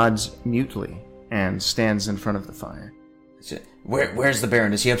nods mutely and stands in front of the fire. Where's the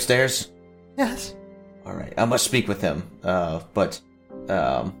Baron? Is he upstairs? Yes. All right, I must speak with him. But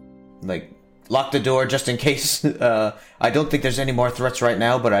lock the door just in case. I don't think there's any more threats right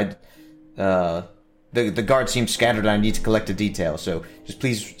now, but the guards seem scattered and I need to collect a detail, so just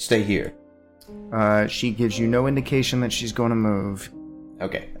please stay here. She gives you no indication that she's going to move.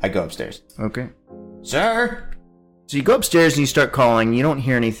 Okay, I go upstairs. Okay. Sir? So you go upstairs and you start calling. You don't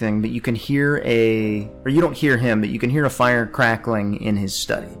hear anything, but you can hear you don't hear him, but you can hear a fire crackling in his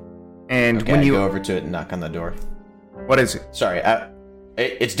study. And okay, when you go over to it and knock on the door. What is it? Sorry,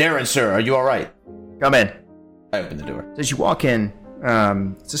 it's Darren, sir. Are you all right? Come in. I open the door. As you walk in,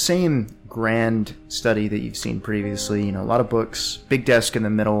 it's the same grand study that you've seen previously. A lot of books, big desk in the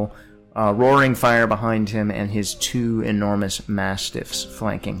middle, roaring fire behind him, and his two enormous mastiffs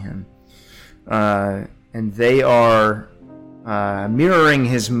flanking him. And they are mirroring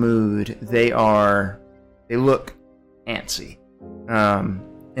his mood. They look antsy.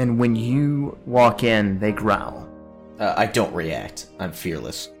 And when you walk in, they growl. I don't react. I'm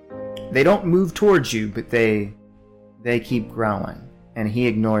fearless. They don't move towards you, but they keep growling. And he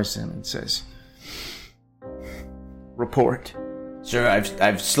ignores them and says, "Report." Sir,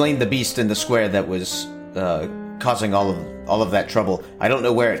 I've slain the beast in the square that was causing all of that trouble. I don't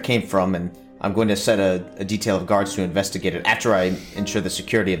know where it came from, and I'm going to set a detail of guards to investigate it after I ensure the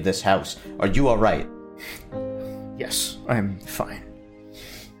security of this house. Are you all right? Yes, I'm fine.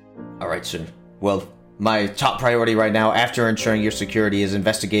 All right, sir. Well, my top priority right now, after ensuring your security, is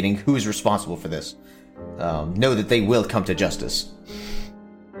investigating who is responsible for this. Know that they will come to justice.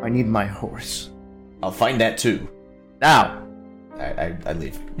 I need my horse. I'll find that too. Now! I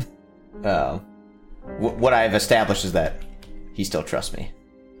leave. What I have established is that he still trusts me.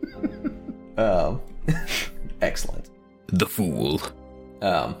 Excellent. The fool.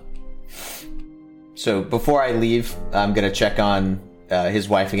 So before I leave, I'm gonna check on his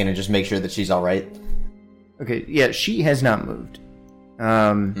wife again and just make sure that she's all right. Okay, yeah, she has not moved.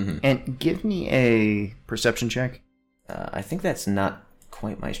 And give me a perception check. I think that's not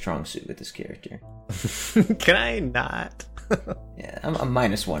quite my strong suit with this character. Can I not? Yeah, I'm a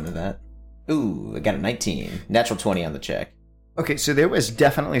 -1 to that. Ooh, I got a 19. Natural 20 on the check. Okay, so there was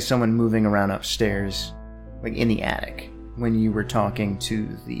definitely someone moving around upstairs, like in the attic, when you were talking to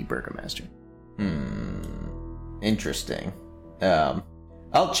the burgomaster. Interesting.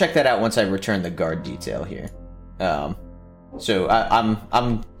 I'll check that out once I return the guard detail here. So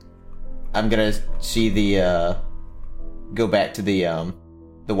I'm gonna see go back to the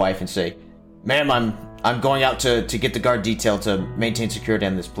wife and say, "Ma'am, I'm going out to get the guard detail to maintain security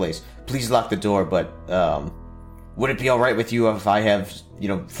on this place. Please lock the door, but would it be all right with you if I have,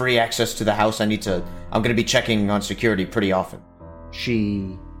 free access to the house? I'm gonna be checking on security pretty often."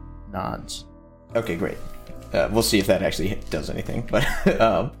 She nods. Okay, great. We'll see if that actually does anything. But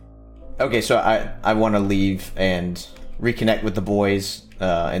okay, so I want to leave and reconnect with the boys,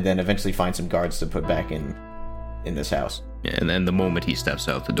 and then eventually find some guards to put back in this house. Yeah, and then the moment he steps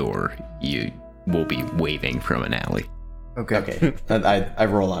out the door, you will be waving from an alley. Okay. I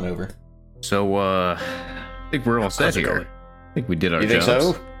roll on over. So, I think we're all set here. I think we did our jobs. You think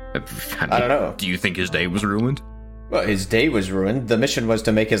so? I don't know. Do you think his day was ruined? Well, his day was ruined. The mission was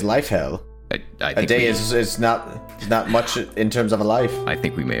to make his life hell. I A think day is not much in terms of a life. I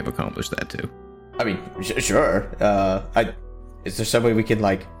think we may have accomplished that too. I mean, sure. Is there some way we can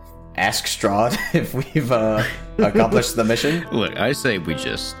like ask Strahd if we've accomplished the mission? Look, I say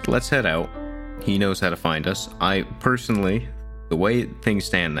let's head out. He knows how to find us. I personally, the way things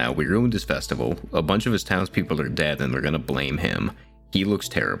stand now, we ruined his festival. A bunch of his townspeople are dead, and they're gonna blame him. He looks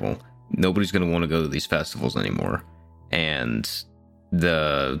terrible. Nobody's gonna want to go to these festivals anymore. And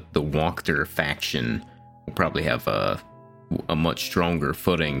the Wachter faction will probably have a much stronger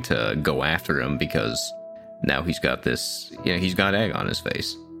footing to go after him, because now he's got this, he's got egg on his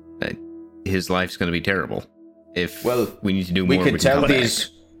face. His life's going to be terrible. If we need to do more, we could tell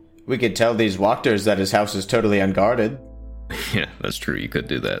these Wachters that his house is totally unguarded. Yeah, that's true. You could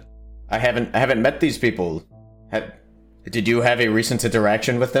do that. I haven't met these people. Did you have a recent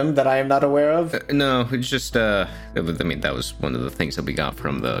interaction with them that I am not aware of? No, it's just that was one of the things that we got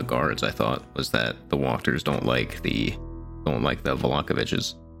from the guards. I thought was that the Wachters don't like the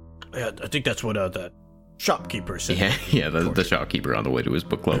Volakoviches. Yeah, I think that's what that shopkeeper said. Yeah, the shopkeeper on the way to his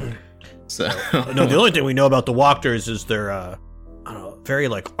book club. So no, the only thing we know about the Wachters is they're I don't know, very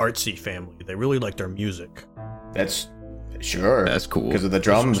like artsy family. They really like their music. That's sure. That's cool because of the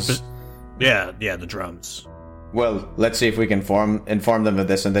drums. Yeah, the drums. Well, let's see if we can inform them of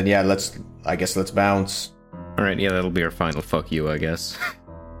this, and then let's bounce. All right, that'll be our final fuck you, I guess.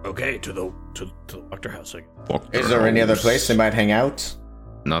 Okay, to the Wachter house. Is there any other place they might hang out?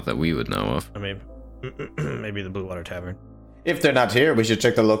 Not that we would know of. I mean, maybe the Blue Water Tavern. If they're not here, we should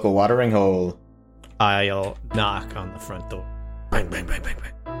check the local watering hole. I'll knock on the front door. Bang, bang, bang, bang,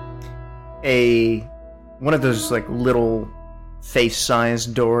 bang. One of those like little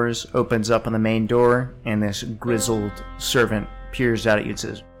face-sized doors opens up on the main door, and this grizzled servant peers out at you and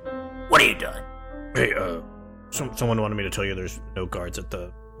says, "What are you doing?" Hey, someone wanted me to tell you there's no guards at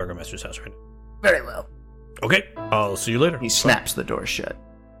the burgomaster's house right now. Very well. Okay, I'll see you later. He snaps the door shut.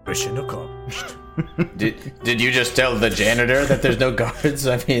 Mission accomplished. Did you just tell the janitor that there's no guards?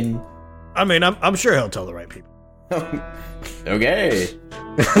 I mean, I'm sure he'll tell the right people. Okay.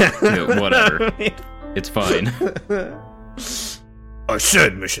 Whatever. It's fine. I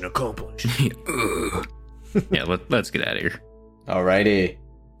said mission accomplished. Yeah, let's get out of here. Alrighty.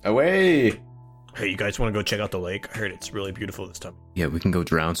 Away. Hey, you guys want to go check out the lake? I heard it's really beautiful this time. Yeah, we can go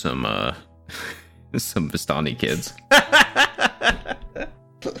drown some Vistani kids.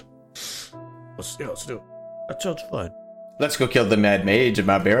 Let's do it. That sounds fun. Let's go kill the Mad Mage and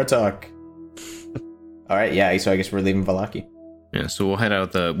Mount Baratok. Alright, so I guess we're leaving Vallaki. Yeah, so we'll head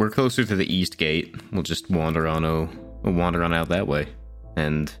out we're closer to the east gate. We'll just wander on out that way.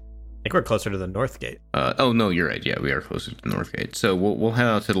 And I think we're closer to the north gate. Oh no, you're right. Yeah, we are closer to the north gate. So we'll head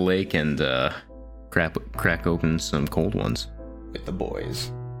out to the lake and crack open some cold ones with the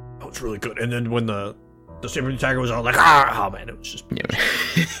boys. Oh, it's really good. And then when the saber tiger was all like, oh man, it was just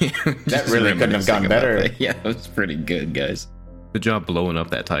that really couldn't have gone better. Yeah, it was pretty good, guys. Good job blowing up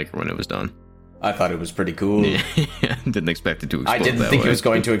that tiger when it was done. I thought it was pretty cool. Yeah, didn't expect it to explode. I didn't think it was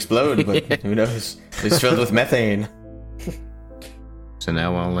going to explode, but who knows? It's filled with methane. So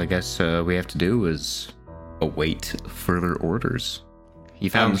now all I guess we have to do is await further orders. He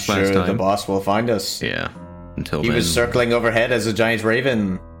found us last time. I'm sure the boss will find us. Yeah. Until he then. was circling overhead as a giant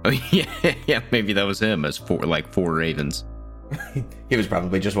raven. Oh yeah, maybe that was him as four ravens. He was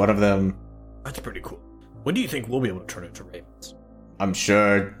probably just one of them. That's pretty cool. When do you think we'll be able to turn into ravens? I'm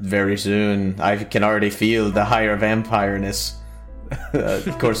sure very soon. I can already feel the higher vampireness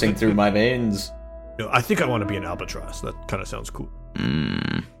coursing through my veins. No, I think I want to be an albatross. That kind of sounds cool.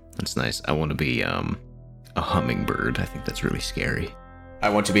 That's nice. I want to be a hummingbird. I think that's really scary. I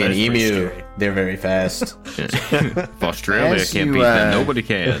want to be an emu. They're very fast. If Australia can't beat them, nobody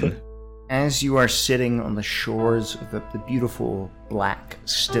can. As you are sitting on the shores of the beautiful, black,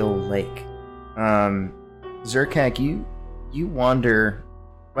 still lake, Zerkak, you wander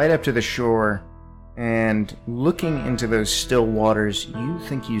right up to the shore, and looking into those still waters, you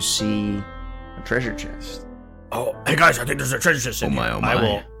think you see a treasure chest. Oh, hey guys, I think there's a treasure chest in here. Oh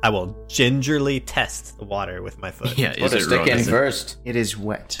my. I will gingerly test the water with my foot. Yeah, put a stick in first. It is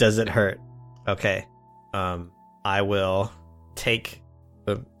wet. Does it hurt? Okay. I will take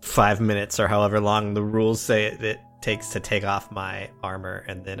the 5 minutes or however long the rules say it takes to take off my armor,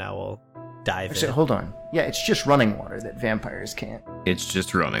 and then I will dive in. Hold on. Yeah, it's just running water that vampires can't. It's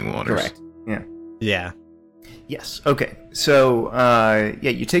just running water. Correct. Yeah. Yes. Okay. So,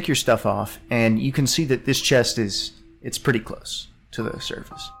 you take your stuff off, and you can see that this chest it's pretty close to the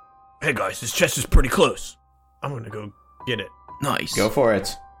surface. Hey guys, this chest is pretty close. I'm gonna go get it. Nice. Go for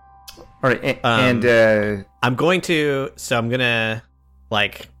it. All right, and I'm going to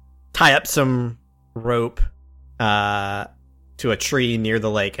like tie up some rope to a tree near the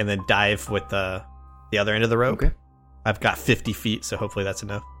lake and then dive with the other end of the rope. Okay. I've got 50 feet, so hopefully that's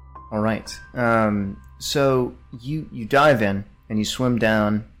enough. All right. So you dive in and you swim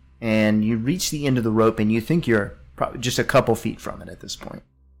down and you reach the end of the rope and you think you're probably just a couple feet from it at this point.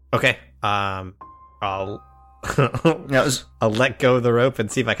 Okay. I'll let go of the rope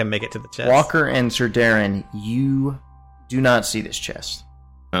and see if I can make it to the chest. Walker and Sir Darren, you do not see this chest.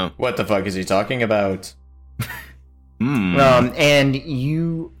 Oh. What the fuck is he talking about? And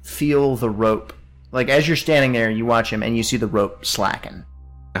you feel the rope. Like, as you're standing there, you watch him, and you see the rope slacken.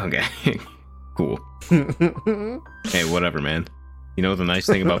 Okay. Cool. Hey, whatever, man. You know what the nice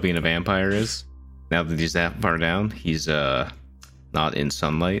thing about being a vampire is? Now that he's that far down, he's not in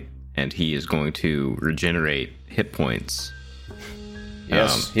sunlight, and he is going to regenerate hit points.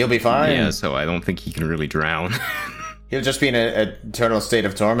 Yes, he'll be fine. Yeah, so I don't think he can really drown. He'll just be in an eternal state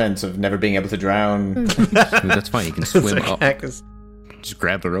of torment of never being able to drown. That's fine, he can swim up. Zerkak Just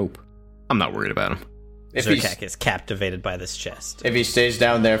grab the rope. I'm not worried about him. is captivated by this chest. If he stays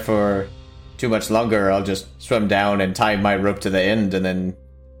down there for too much longer, I'll just swim down and tie my rope to the end and then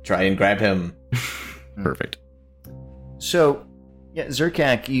try and grab him. Perfect. So, yeah,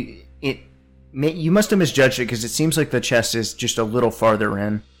 Zerkak, you must have misjudged it because it seems like the chest is just a little farther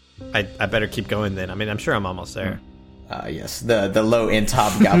in. I better keep going then. I mean, I'm sure I'm almost there. Yes, the low end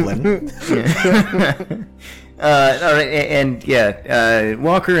hobgoblin. All right, and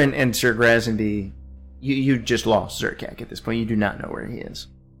Walker and Sir Grazenby, you just lost Zerkak at this point. You do not know where he is.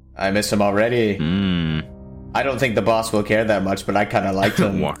 I miss him already. I don't think the boss will care that much, but I kind of liked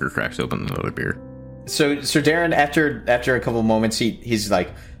him. Walker cracks open another beer. So Sir Darren, after a couple moments, he's like,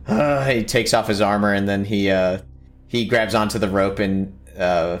 he takes off his armor and then he grabs onto the rope and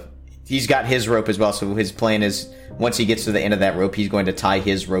he's got his rope as well. So his plan is once he gets to the end of that rope, he's going to tie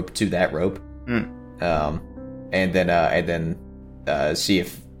his rope to that rope, and then see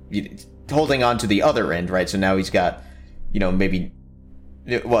if holding on to the other end, right? So now he's got, maybe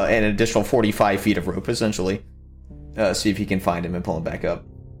an additional 45 feet of rope essentially. See if he can find him and pull him back up.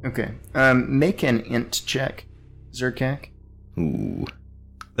 Okay. Make an int check, Zerkak. Ooh.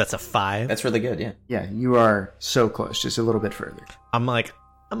 That's a 5. That's really good, yeah. Yeah, you are so close, just a little bit further. I'm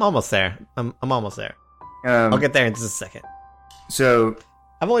almost there. I'm almost there. I'll get there in just a second. So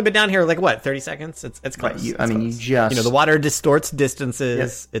I've only been down here 30 seconds. It's close. You the water distorts distances.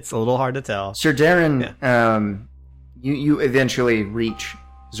 Yes. It's a little hard to tell. Sir Darren, you eventually reach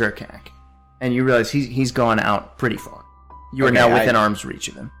Zerkak, and you realize he's gone out pretty far. You are now within arm's reach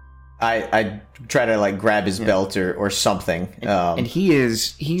of him. I try to grab his belt or something. And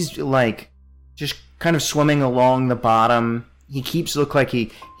he's just kind of swimming along the bottom. He keeps he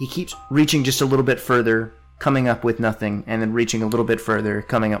keeps reaching just a little bit further, coming up with nothing, and then reaching a little bit further,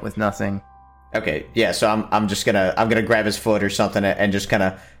 coming up with nothing. Okay, yeah. So I'm gonna grab his foot or something and just kind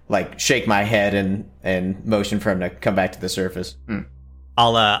of shake my head and motion for him to come back to the surface.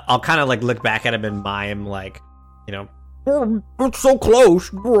 I'll kind of look back at him and mime it's so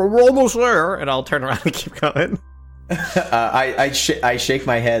close, we're almost there, and I'll turn around and keep going. I shake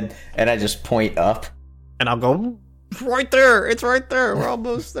my head and I just point up, and I'll go, it's right there, we're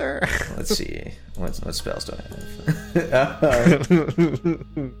almost there. Let's see, what spells do I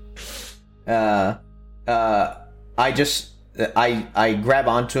have? I grab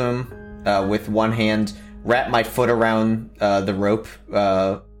onto him with one hand, wrap my foot around the rope,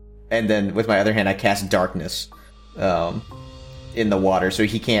 and then with my other hand I cast darkness in the water so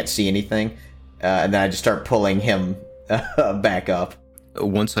he can't see anything, and then I just start pulling him back up.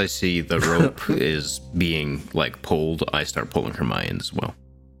 Once I see the rope is being pulled, I start pulling from my end as well.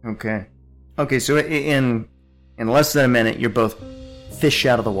 Okay, so in less than a minute you're both fish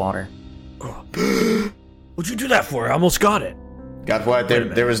out of the water. What'd you do that for? I almost got it. Got what?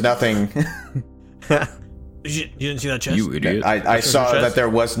 There was nothing. You didn't see that chest? You idiot. I saw that there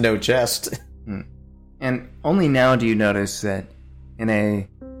was no chest. And only now do you notice that in a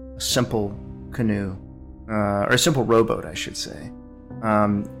simple canoe, or a simple rowboat, I should say,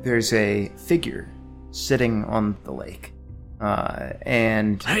 there's a figure sitting on the lake.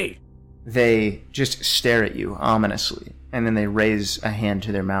 And they just stare at you ominously. And then they raise a hand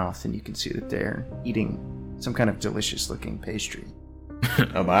to their mouth, and you can see that they're eating some kind of delicious-looking pastry.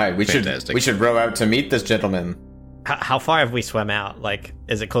 Oh my, we should row out to meet this gentleman. How far have we swum out?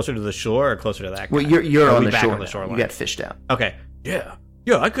 Is it closer to the shore or closer to that guy? Well, you're on the shore. Shoreline? You got fished out. Okay. Yeah.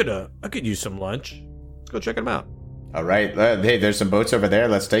 I could use some lunch. Let's go check them out. All right. Hey, there's some boats over there.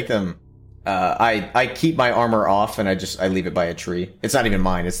 Let's take them. I keep my armor off and I leave it by a tree. It's not even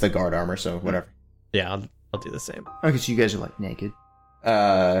mine. It's the guard armor, so whatever. Yeah, I'll do the same. Okay, so you guys are like naked.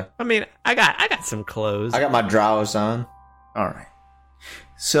 I mean, I got some clothes. I got my drows on. All right.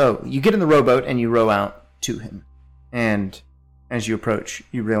 So you get in the rowboat and you row out to him. And as you approach,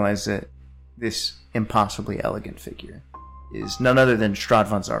 you realize that this impossibly elegant figure is none other than Strahd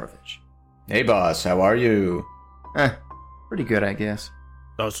von Zarovich. Hey, boss, how are you? Pretty good, I guess.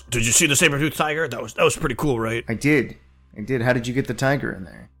 Did you see the saber-toothed tiger? That was pretty cool, right? I did. How did you get the tiger in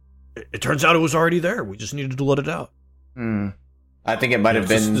there? It turns out it was already there. We just needed to let it out. I think it might have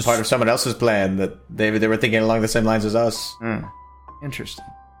been part of someone else's plan, that they were thinking along the same lines as us. Interesting.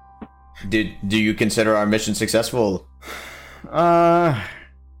 Do you consider our mission successful? Yeah.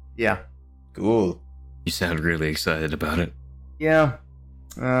 Cool. You sound really excited about it. Yeah.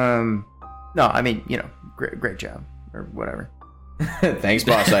 No, I mean, great job. Or whatever. Thanks,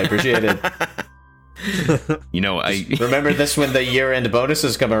 boss. I appreciate it. I remember this when the year-end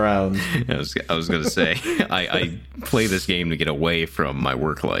bonuses come around. I was gonna say I play this game to get away from my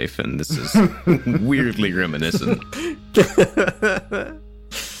work life, and this is weirdly reminiscent.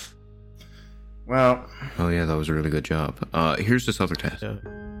 Well, oh yeah, that was a really good job. Here's this other task.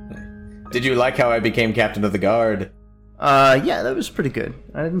 Did you like how I became captain of the guard? Yeah, that was pretty good.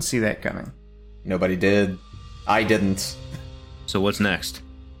 I didn't see that coming. Nobody did. I didn't. So what's next?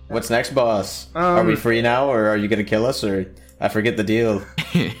 What's next, boss? Are we free now, or are you gonna kill us, or I forget the deal?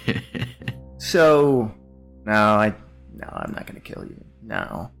 So, no, I'm not gonna kill you.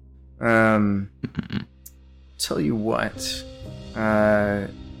 No. Tell you what.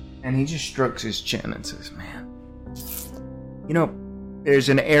 And he just strokes his chin and says, "Man, there's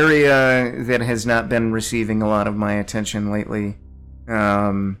an area that has not been receiving a lot of my attention lately.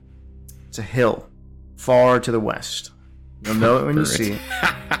 It's a hill far to the west. You'll know it when you see it.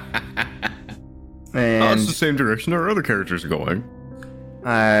 And it's the same direction our other characters are going.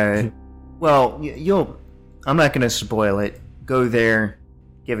 Well, I'm not going to spoil it. Go there,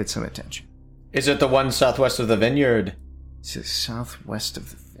 give it some attention. Is it the one southwest of the vineyard? It's the southwest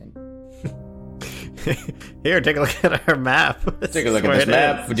of the vineyard. Here, take a look at our map. Take a look at this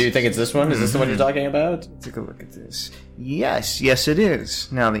map. Do you think it's this one? Is this the one you're talking about? Take a look at this. Yes, it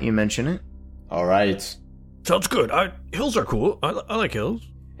is, now that you mention it. All right. Sounds good. Hills are cool. I like hills.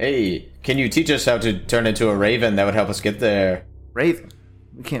 Hey, can you teach us how to turn into a raven? That would help us get there. Raven?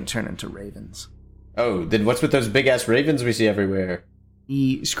 We can't turn into ravens. Oh, then what's with those big-ass ravens we see everywhere?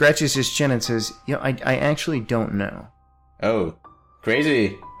 He scratches his chin and says, I actually don't know. Oh,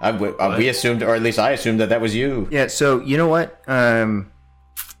 crazy. We assumed, or at least I assumed, that was you. Yeah, so, you know what?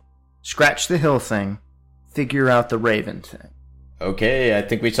 Scratch the hill thing. Figure out the raven thing. Okay, I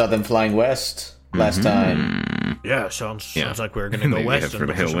think we saw them flying west last time. Yeah, sounds like we're gonna go west and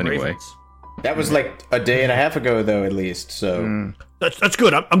look for some ravens. That was like a day and a half ago, though, at least. So that's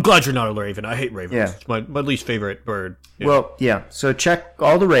good. I'm glad you're not a raven. I hate ravens. Yeah. It's my least favorite bird. Yeah. Well, yeah. So check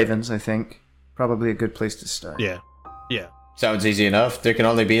all the ravens. I think probably a good place to start. Yeah. Sounds easy enough. There can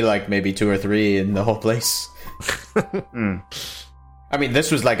only be like maybe 2 or 3 in the whole place. I mean,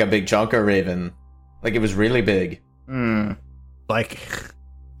 this was like a big chonker raven. Like, it was really big. Like,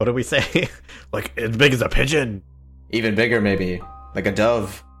 what do we say? Like, as big as a pigeon. Even bigger, maybe. Like a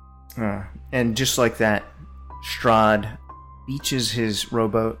dove. And just like that, Strahd beaches his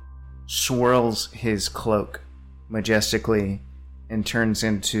rowboat, swirls his cloak majestically, and turns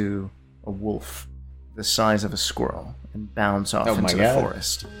into a wolf the size of a squirrel and bounds off into the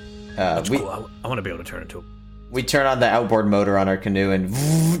forest. That's cool. I want to be able to turn into a... We turn on the outboard motor on our canoe and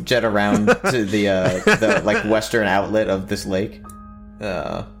jet around to the like western outlet of this lake,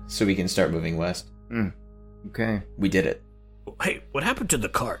 so we can start moving west. Okay, we did it. Hey, what happened to the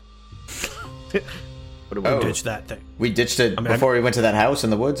cart? What did we ditch that thing? We ditched it before we went to that house in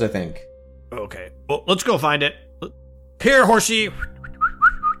the woods, I think. Okay, well, let's go find it. Here, horsey.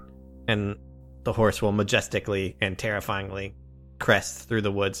 And the horse will majestically and terrifyingly crest through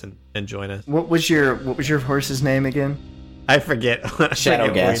the woods and join us. What was your horse's name again? I forget.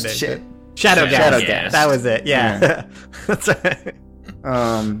 Shadowgast. Shadowgast. That was it. Yeah. That's right.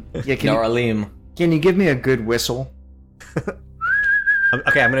 Noralim. Can you give me a good whistle?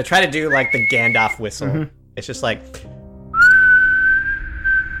 Okay, I'm gonna try to do like the Gandalf whistle. It's just like...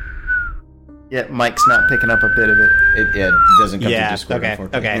 Yeah, Mike's not picking up a bit of it. It doesn't come through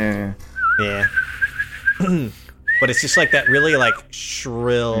Discord. Okay. Yeah. But it's just like that really like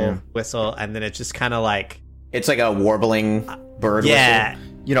shrill whistle, and then it's just kind of like... It's like a warbling bird whistle.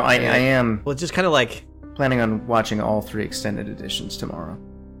 I am... Well, just kind of like... planning on watching all 3 extended editions tomorrow.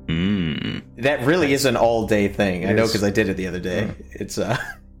 That really is an all-day thing. I know because I did it the other day. It's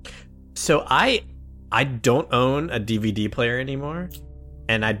So I don't own a DVD player anymore,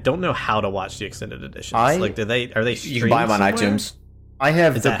 and I don't know how to watch the extended editions. Like, are they? You can buy them on somewhere? iTunes. I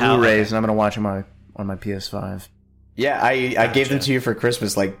have Is the that how- Blu-rays, and I'm going to watch them on my PS5. Yeah, I gave them to you for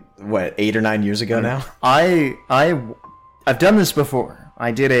Christmas, like, what, 8 or 9 years ago now? I've done this before.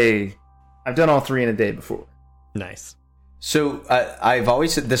 I've done all 3 in a day before. Nice. So I've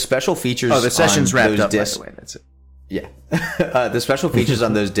always said the special features. Oh, the session's on wrapped those up, discs, by the way. That's it. Yeah, the special features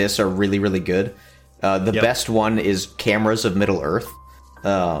on those discs are really, really good. The best one is Cameras of Middle Earth.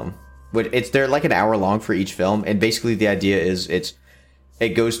 They're like an hour long for each film, and basically the idea is it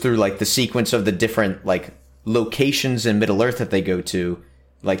goes through like the sequence of the different like locations in Middle Earth that they go to,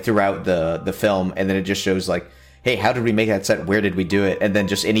 like throughout the film, and then it just shows like, hey, how did we make that set? Where did we do it? And then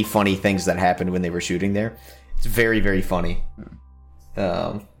just any funny things that happened when they were shooting there. It's very, very funny.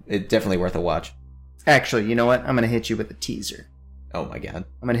 It's definitely worth a watch. Actually, you know what? I'm going to hit you with a teaser. Oh my god.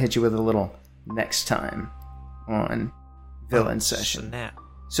 I'm going to hit you with a little next time on Villain Session. Snap.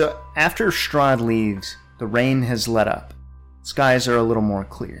 So, after Strahd leaves, the rain has let up. Skies are a little more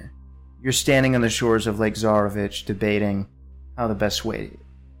clear. You're standing on the shores of Lake Zarovich debating how the best way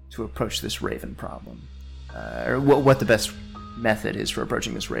to approach this raven problem. Or what the best method is for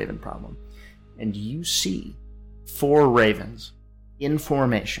approaching this raven problem. And you see 4 ravens in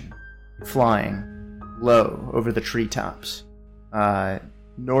formation, flying low over the treetops,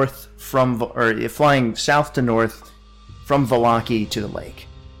 flying south to north from Vallaki to the lake.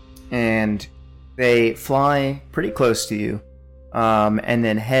 And they fly pretty close to you, and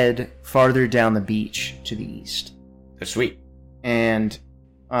then head farther down the beach to the east. They're sweet. And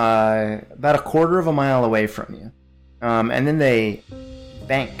about a quarter of a mile away from you. And then they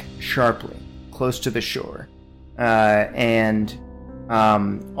bank sharply close to the shore. And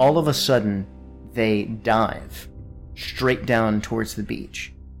all of a sudden, they dive straight down towards the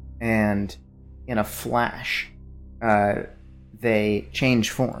beach. And in a flash, they change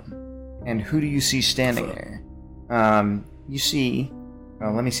form. And who do you see standing there? You see...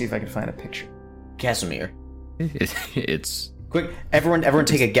 Well, let me see if I can find a picture. Casimir. It's... Quick, everyone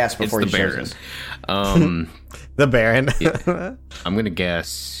take a guess before it's you the show Baron. this. The Baron. I'm gonna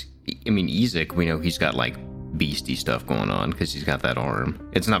guess. I mean, Ezek, we know he's got like beastie stuff going on because he's got that arm.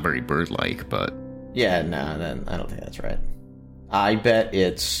 It's not very bird-like, but Yeah, no, then I don't think that's right. I bet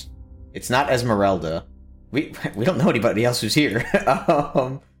it's not Esmeralda. We don't know anybody else who's here.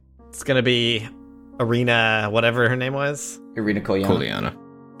 It's gonna be Irina, whatever her name was. Irina Kolyana.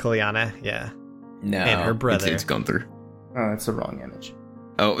 Kolyana, yeah. No, And her brother. it's Gunther. Oh, that's the wrong image.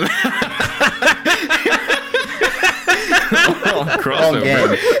 Oh, Wrong crossover.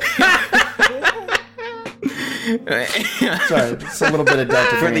 game. Sorry, it's a little bit of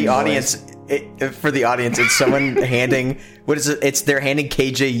Delta for the Green audience. voice. For the audience, it's someone handing what is it? They're handing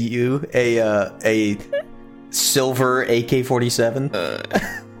KJU a silver AK-47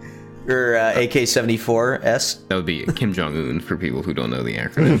 or AK-74S. That would be Kim Jong-un for people who don't know the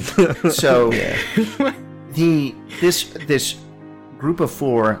acronym. So this group of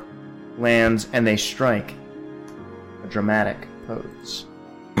 4 lands and they strike a dramatic pose.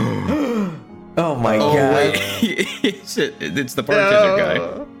 Oh my Oh god! wait, it's the bartender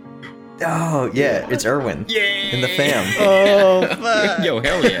guy. Oh yeah, it's Erwin Yay! in the fam. Oh, fuck. Yo,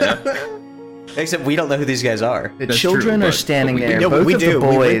 hell yeah! Except we don't know who these guys are. The That's children true, are but standing we there. do. Both we of do. the We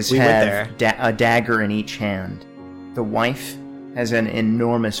went- boys we went have there. a dagger in each hand. The wife has an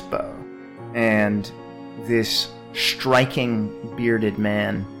enormous bow. And this striking bearded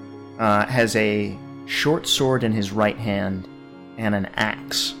man has a short sword in his right hand and an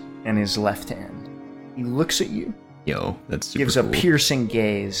axe in his left hand. He looks at you, Yo, that's super gives cool. a piercing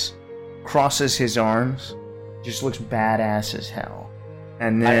gaze, crosses his arms, just looks badass as hell.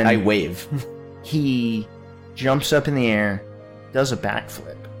 And then I wave. he jumps up in the air, does a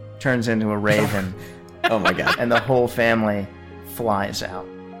backflip, turns into a raven, Oh my god. and the whole family flies out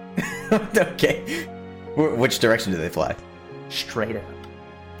Okay. Which direction do they fly? straight up.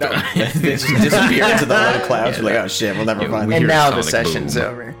 They just disappear into the low clouds. Yeah, We're like, oh shit, we'll never yeah, find we them. And hear now the sonic session's boom.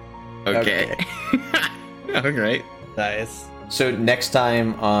 over. Okay. All right. Nice. So next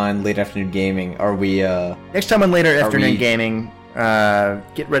time on Late Afternoon Gaming, are we? Next time on Later Afternoon we- Gaming,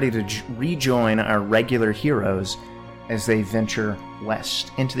 get ready to rejoin our regular heroes as they venture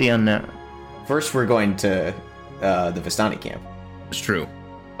west into the unknown. First, we're going to the Vistani camp. It's true,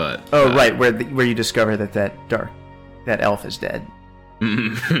 but Oh, right, where you discover that elf is dead. He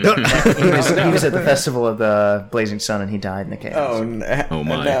was at the festival of the Blazing Sun and he died in the chaos. Oh no! Oh,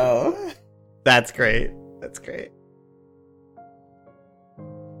 my. No. That's great. That's great.